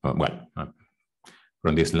mentioned,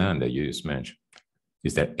 from this land that you just mentioned,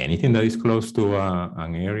 is there anything that is close to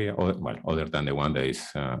an area, other than the one that is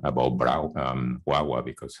above Wawa,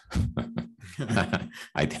 because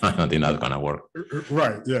I don't think that's gonna work.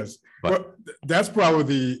 Right. Yes. But that's probably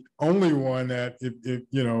the only one that, if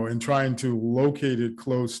in trying to locate it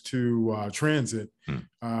close to transit.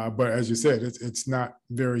 But as you said, it's not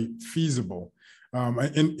very feasible.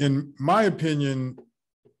 In my opinion,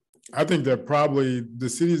 I think that probably the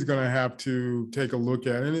city is going to have to take a look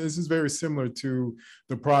at, and this is very similar to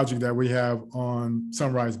the project that we have on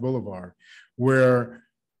Sunrise Boulevard, where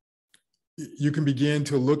you can begin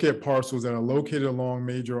to look at parcels that are located along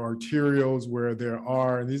major arterials where there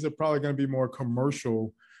are, and these are probably going to be more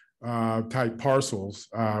commercial type parcels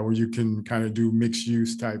where you can kind of do mixed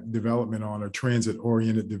use type development on, or transit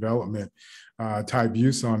oriented development type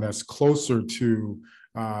use on, that's closer to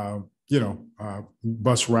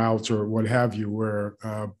bus routes or what have you, where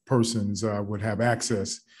persons would have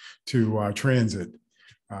access to transit.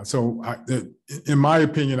 In my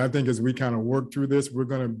opinion, I think as we kind of work through this, we're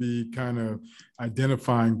going to be kind of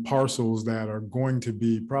identifying parcels that are going to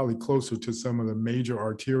be probably closer to some of the major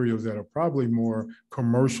arterials that are probably more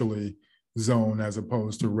commercially zoned as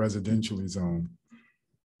opposed to residentially zoned.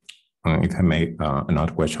 If I may,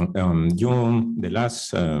 another question. The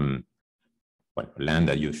last land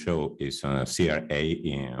that you show is CRA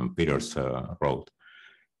in Peters Road.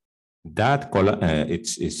 That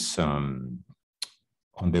it's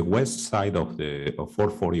on the west side of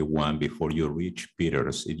 441 before you reach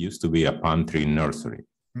Peters. It used to be a palm tree nursery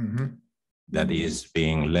that is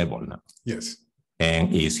being leveled now. Yes.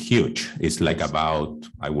 And it's huge. It's like about,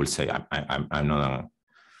 I will say, I'm not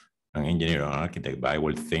an engineer or an architect, but I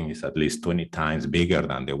would think it's at least 20 times bigger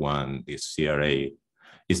than the one, this CRA.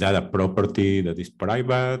 Is that a property that is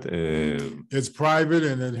private? It's private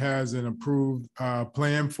and it has an approved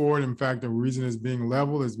plan for it. In fact, the reason it's being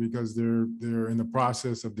leveled is because they're in the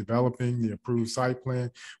process of developing the approved site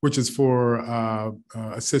plan, which is for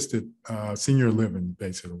assisted senior living,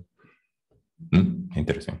 basically.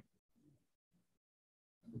 Interesting.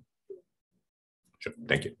 Sure.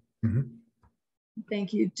 Thank you.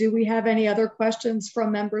 Thank you. Do we have any other questions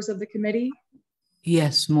from members of the committee?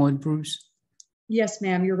 Yes, Maud Bruce. Yes,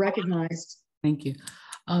 ma'am, you're recognized. Thank you.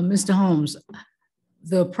 Mr. Holmes,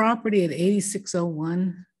 the property at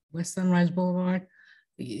 8601 West Sunrise Boulevard,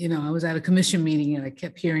 I was at a commission meeting and I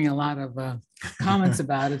kept hearing a lot of comments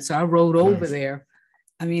about it. So I rode over there.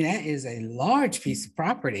 I mean, that is a large piece of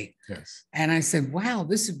property. Yes. And I said, wow,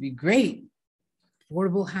 this would be great.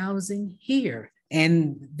 Affordable housing here.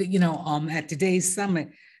 And, at today's summit,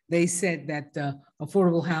 they said that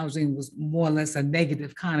affordable housing was more or less a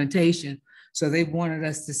negative connotation. So they wanted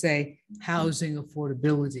us to say housing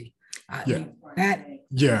affordability. That's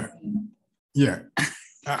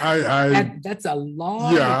a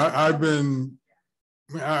large.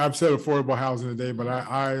 I've said affordable housing today, but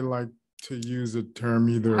I like to use the term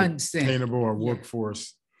either attainable or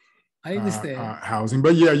workforce housing.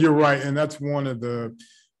 But yeah, you're right. And that's one of the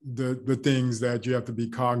things that you have to be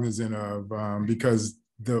cognizant of because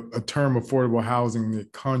a term affordable housing,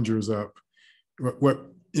 it conjures up what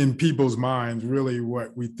in people's minds, really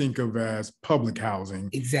what we think of as public housing.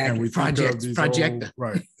 Exactly. And we project.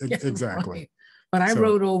 Right. Exactly. Right. But I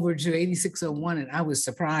rode over to 8601 and I was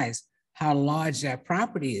surprised how large that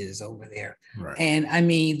property is over there. Right. And I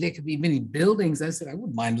mean, there could be many buildings. I said, I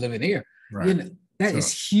wouldn't mind living here. Right. That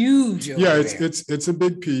is huge. It's a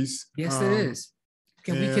big piece. Yes, it is.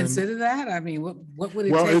 Can we consider that? I mean, what would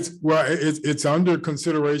it take? It's under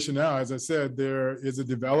consideration now. As I said, there is a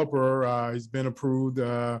developer. He's been approved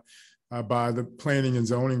by the Planning and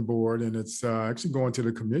Zoning Board, and it's actually going to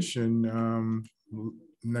the commission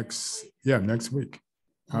next week.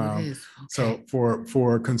 Okay. So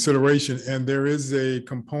for consideration, and there is a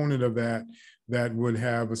component of that would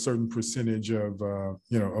have a certain percentage of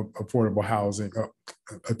affordable housing,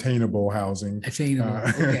 attainable housing,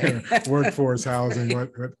 workforce housing,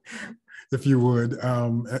 if you would,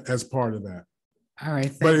 as part of that. All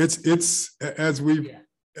right. But it's as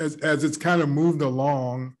it's kind of moved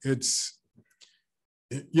along, it's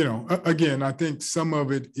again, I think some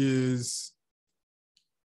of it is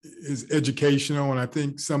educational, and I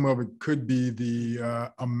think some of it could be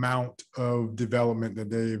the amount of development that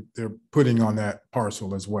they're putting on that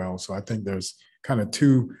parcel as well. So I think there's kind of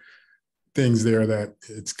two things there that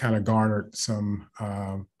it's kind of garnered some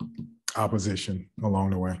opposition along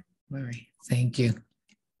the way. All right, thank you.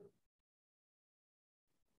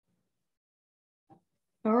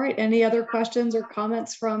 All right, any other questions or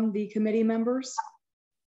comments from the committee members?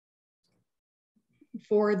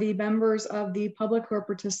 For the members of the public who are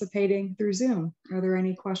participating through Zoom, are there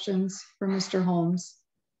any questions for Mr. Holmes?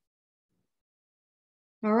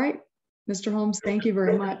 All right, Mr. Holmes, thank you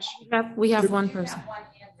very much. We have one person.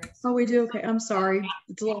 Oh, we do? Okay, I'm sorry.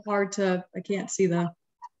 It's a little hard I can't see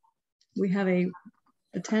we have a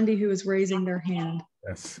attendee who is raising their hand.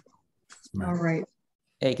 Yes. All right.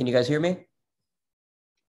 Hey, can you guys hear me?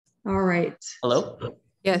 All right. Hello?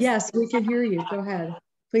 Yes. Yes, we can hear you. Go ahead.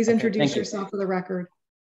 Please introduce yourself for the record.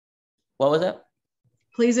 What was that?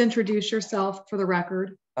 Please introduce yourself for the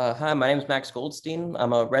record. Hi, my name is Max Goldstein.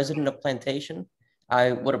 I'm a resident of Plantation.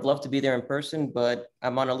 I would have loved to be there in person, but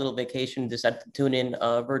I'm on a little vacation, decided to tune in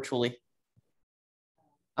virtually.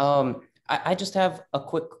 I just have a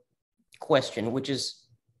quick question, which is,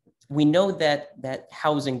 we know that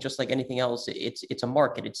housing, just like anything else, it's a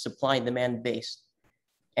market, it's supply and demand based.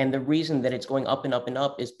 And the reason that it's going up and up and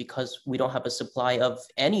up is because we don't have a supply of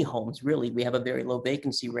any homes, really. We have a very low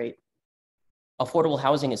vacancy rate. affordable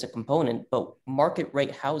housing is a component, but market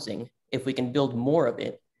rate housing, if we can build more of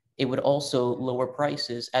it, it would also lower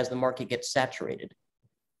prices as the market gets saturated.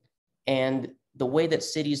 And the way that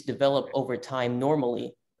cities develop over time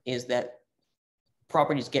normally is that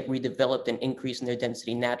properties get redeveloped and increase in their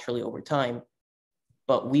density naturally over time.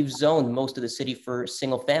 But we've zoned most of the city for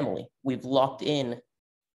single family. We've locked in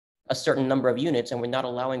a certain number of units and we're not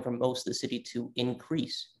allowing for most of the city to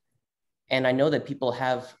increase. And I know that people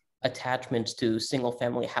have attachments to single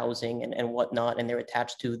family housing and whatnot, and they're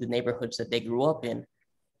attached to the neighborhoods that they grew up in.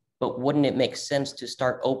 But wouldn't it make sense to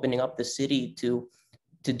start opening up the city to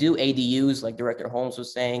do ADUs like Director Holmes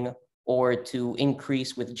was saying, or to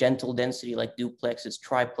increase with gentle density like duplexes,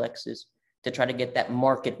 triplexes, to try to get that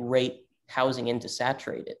market rate housing in to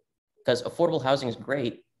saturate it? Because affordable housing is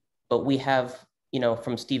great, but we have, you know,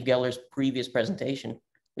 from Steve Geller's previous presentation,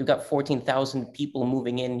 we've got 14,000 people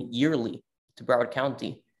moving in yearly to Broward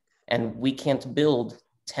County, and we can't build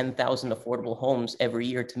 10,000 affordable homes every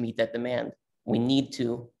year to meet that demand. We need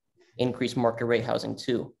to increase market rate housing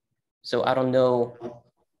too. So I don't know,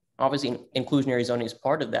 obviously inclusionary zoning is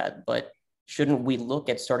part of that, but shouldn't we look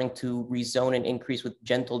at starting to rezone and increase with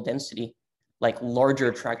gentle density, like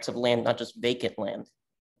larger tracts of land, not just vacant land?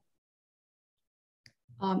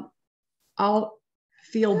 I'll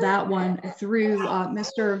field that one through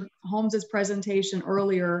Mr. Holmes's presentation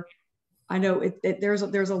earlier. I know there's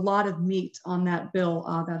a lot of meat on that bill,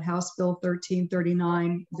 that House Bill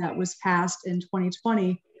 1339 that was passed in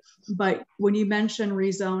 2020. But when you mention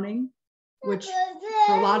rezoning, which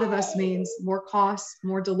for a lot of us means more costs,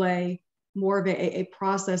 more delay, more of a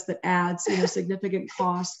process that adds, you know, significant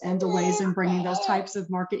costs and delays in bringing those types of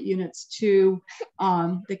market units to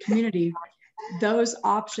the community, those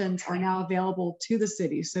options are now available to the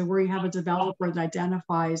city. So where you have a developer that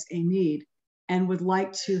identifies a need and would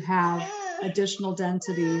like to have additional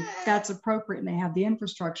density that's appropriate and they have the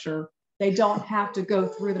infrastructure, they don't have to go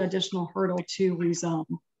through that additional hurdle to rezone.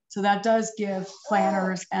 So that does give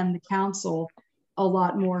planners and the council a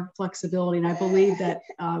lot more flexibility. And I believe that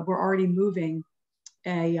we're already moving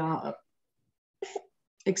a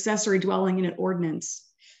accessory dwelling unit ordinance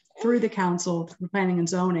through the council for planning and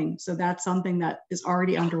zoning. So that's something that is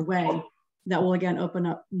already underway that will again open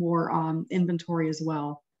up more inventory as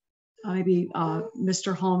well. Maybe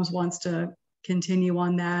Mr. Holmes wants to continue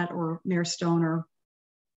on that, or Mayor Stoner.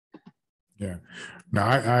 Yeah, no,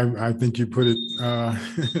 I think you put it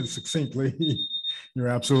succinctly. You're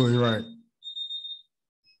absolutely right.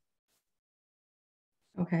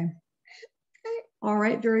 Okay. All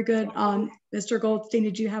right, very good. Mr. Goldstein,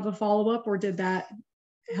 did you have a follow-up, or did that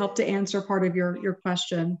help to answer part of your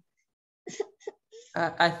question?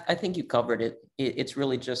 I think you covered it. It's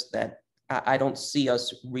really just that I don't see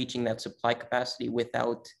us reaching that supply capacity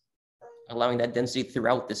without allowing that density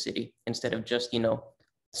throughout the city instead of just, you know,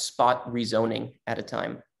 spot rezoning at a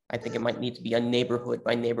time. I think it might need to be a neighborhood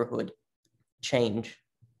by neighborhood change.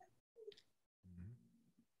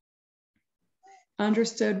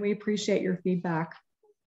 Understood. We appreciate your feedback.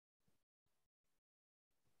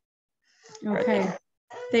 Okay,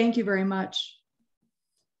 thank you very much.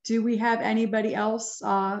 Do we have anybody else,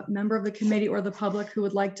 member of the committee or the public, who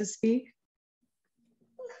would like to speak?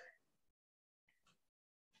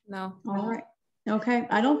 No. All right. Okay.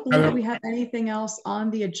 I don't believe that we have anything else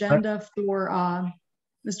on the agenda for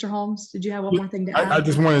Mr. Holmes. Did you have one more thing to add? I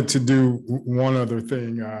just wanted to do one other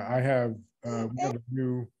thing. We have a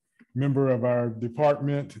new member of our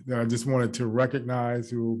department that I just wanted to recognize,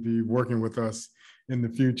 who will be working with us in the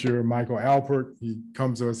future, Michael Alpert. He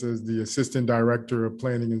comes to us as the Assistant Director of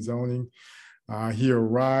Planning and Zoning. He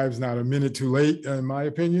arrives not a minute too late, in my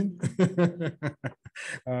opinion.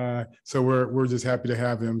 So we're just happy to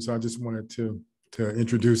have him. So I just wanted to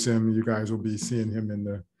introduce him. You guys will be seeing him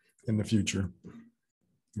in the future.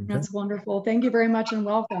 Okay. That's wonderful. Thank you very much and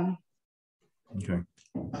welcome. Okay.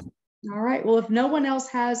 All right. Well, if no one else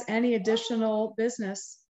has any additional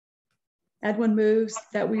business, Edwin moves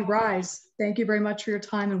that we rise. Thank you very much for your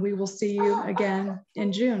time, and we will see you again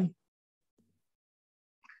in June.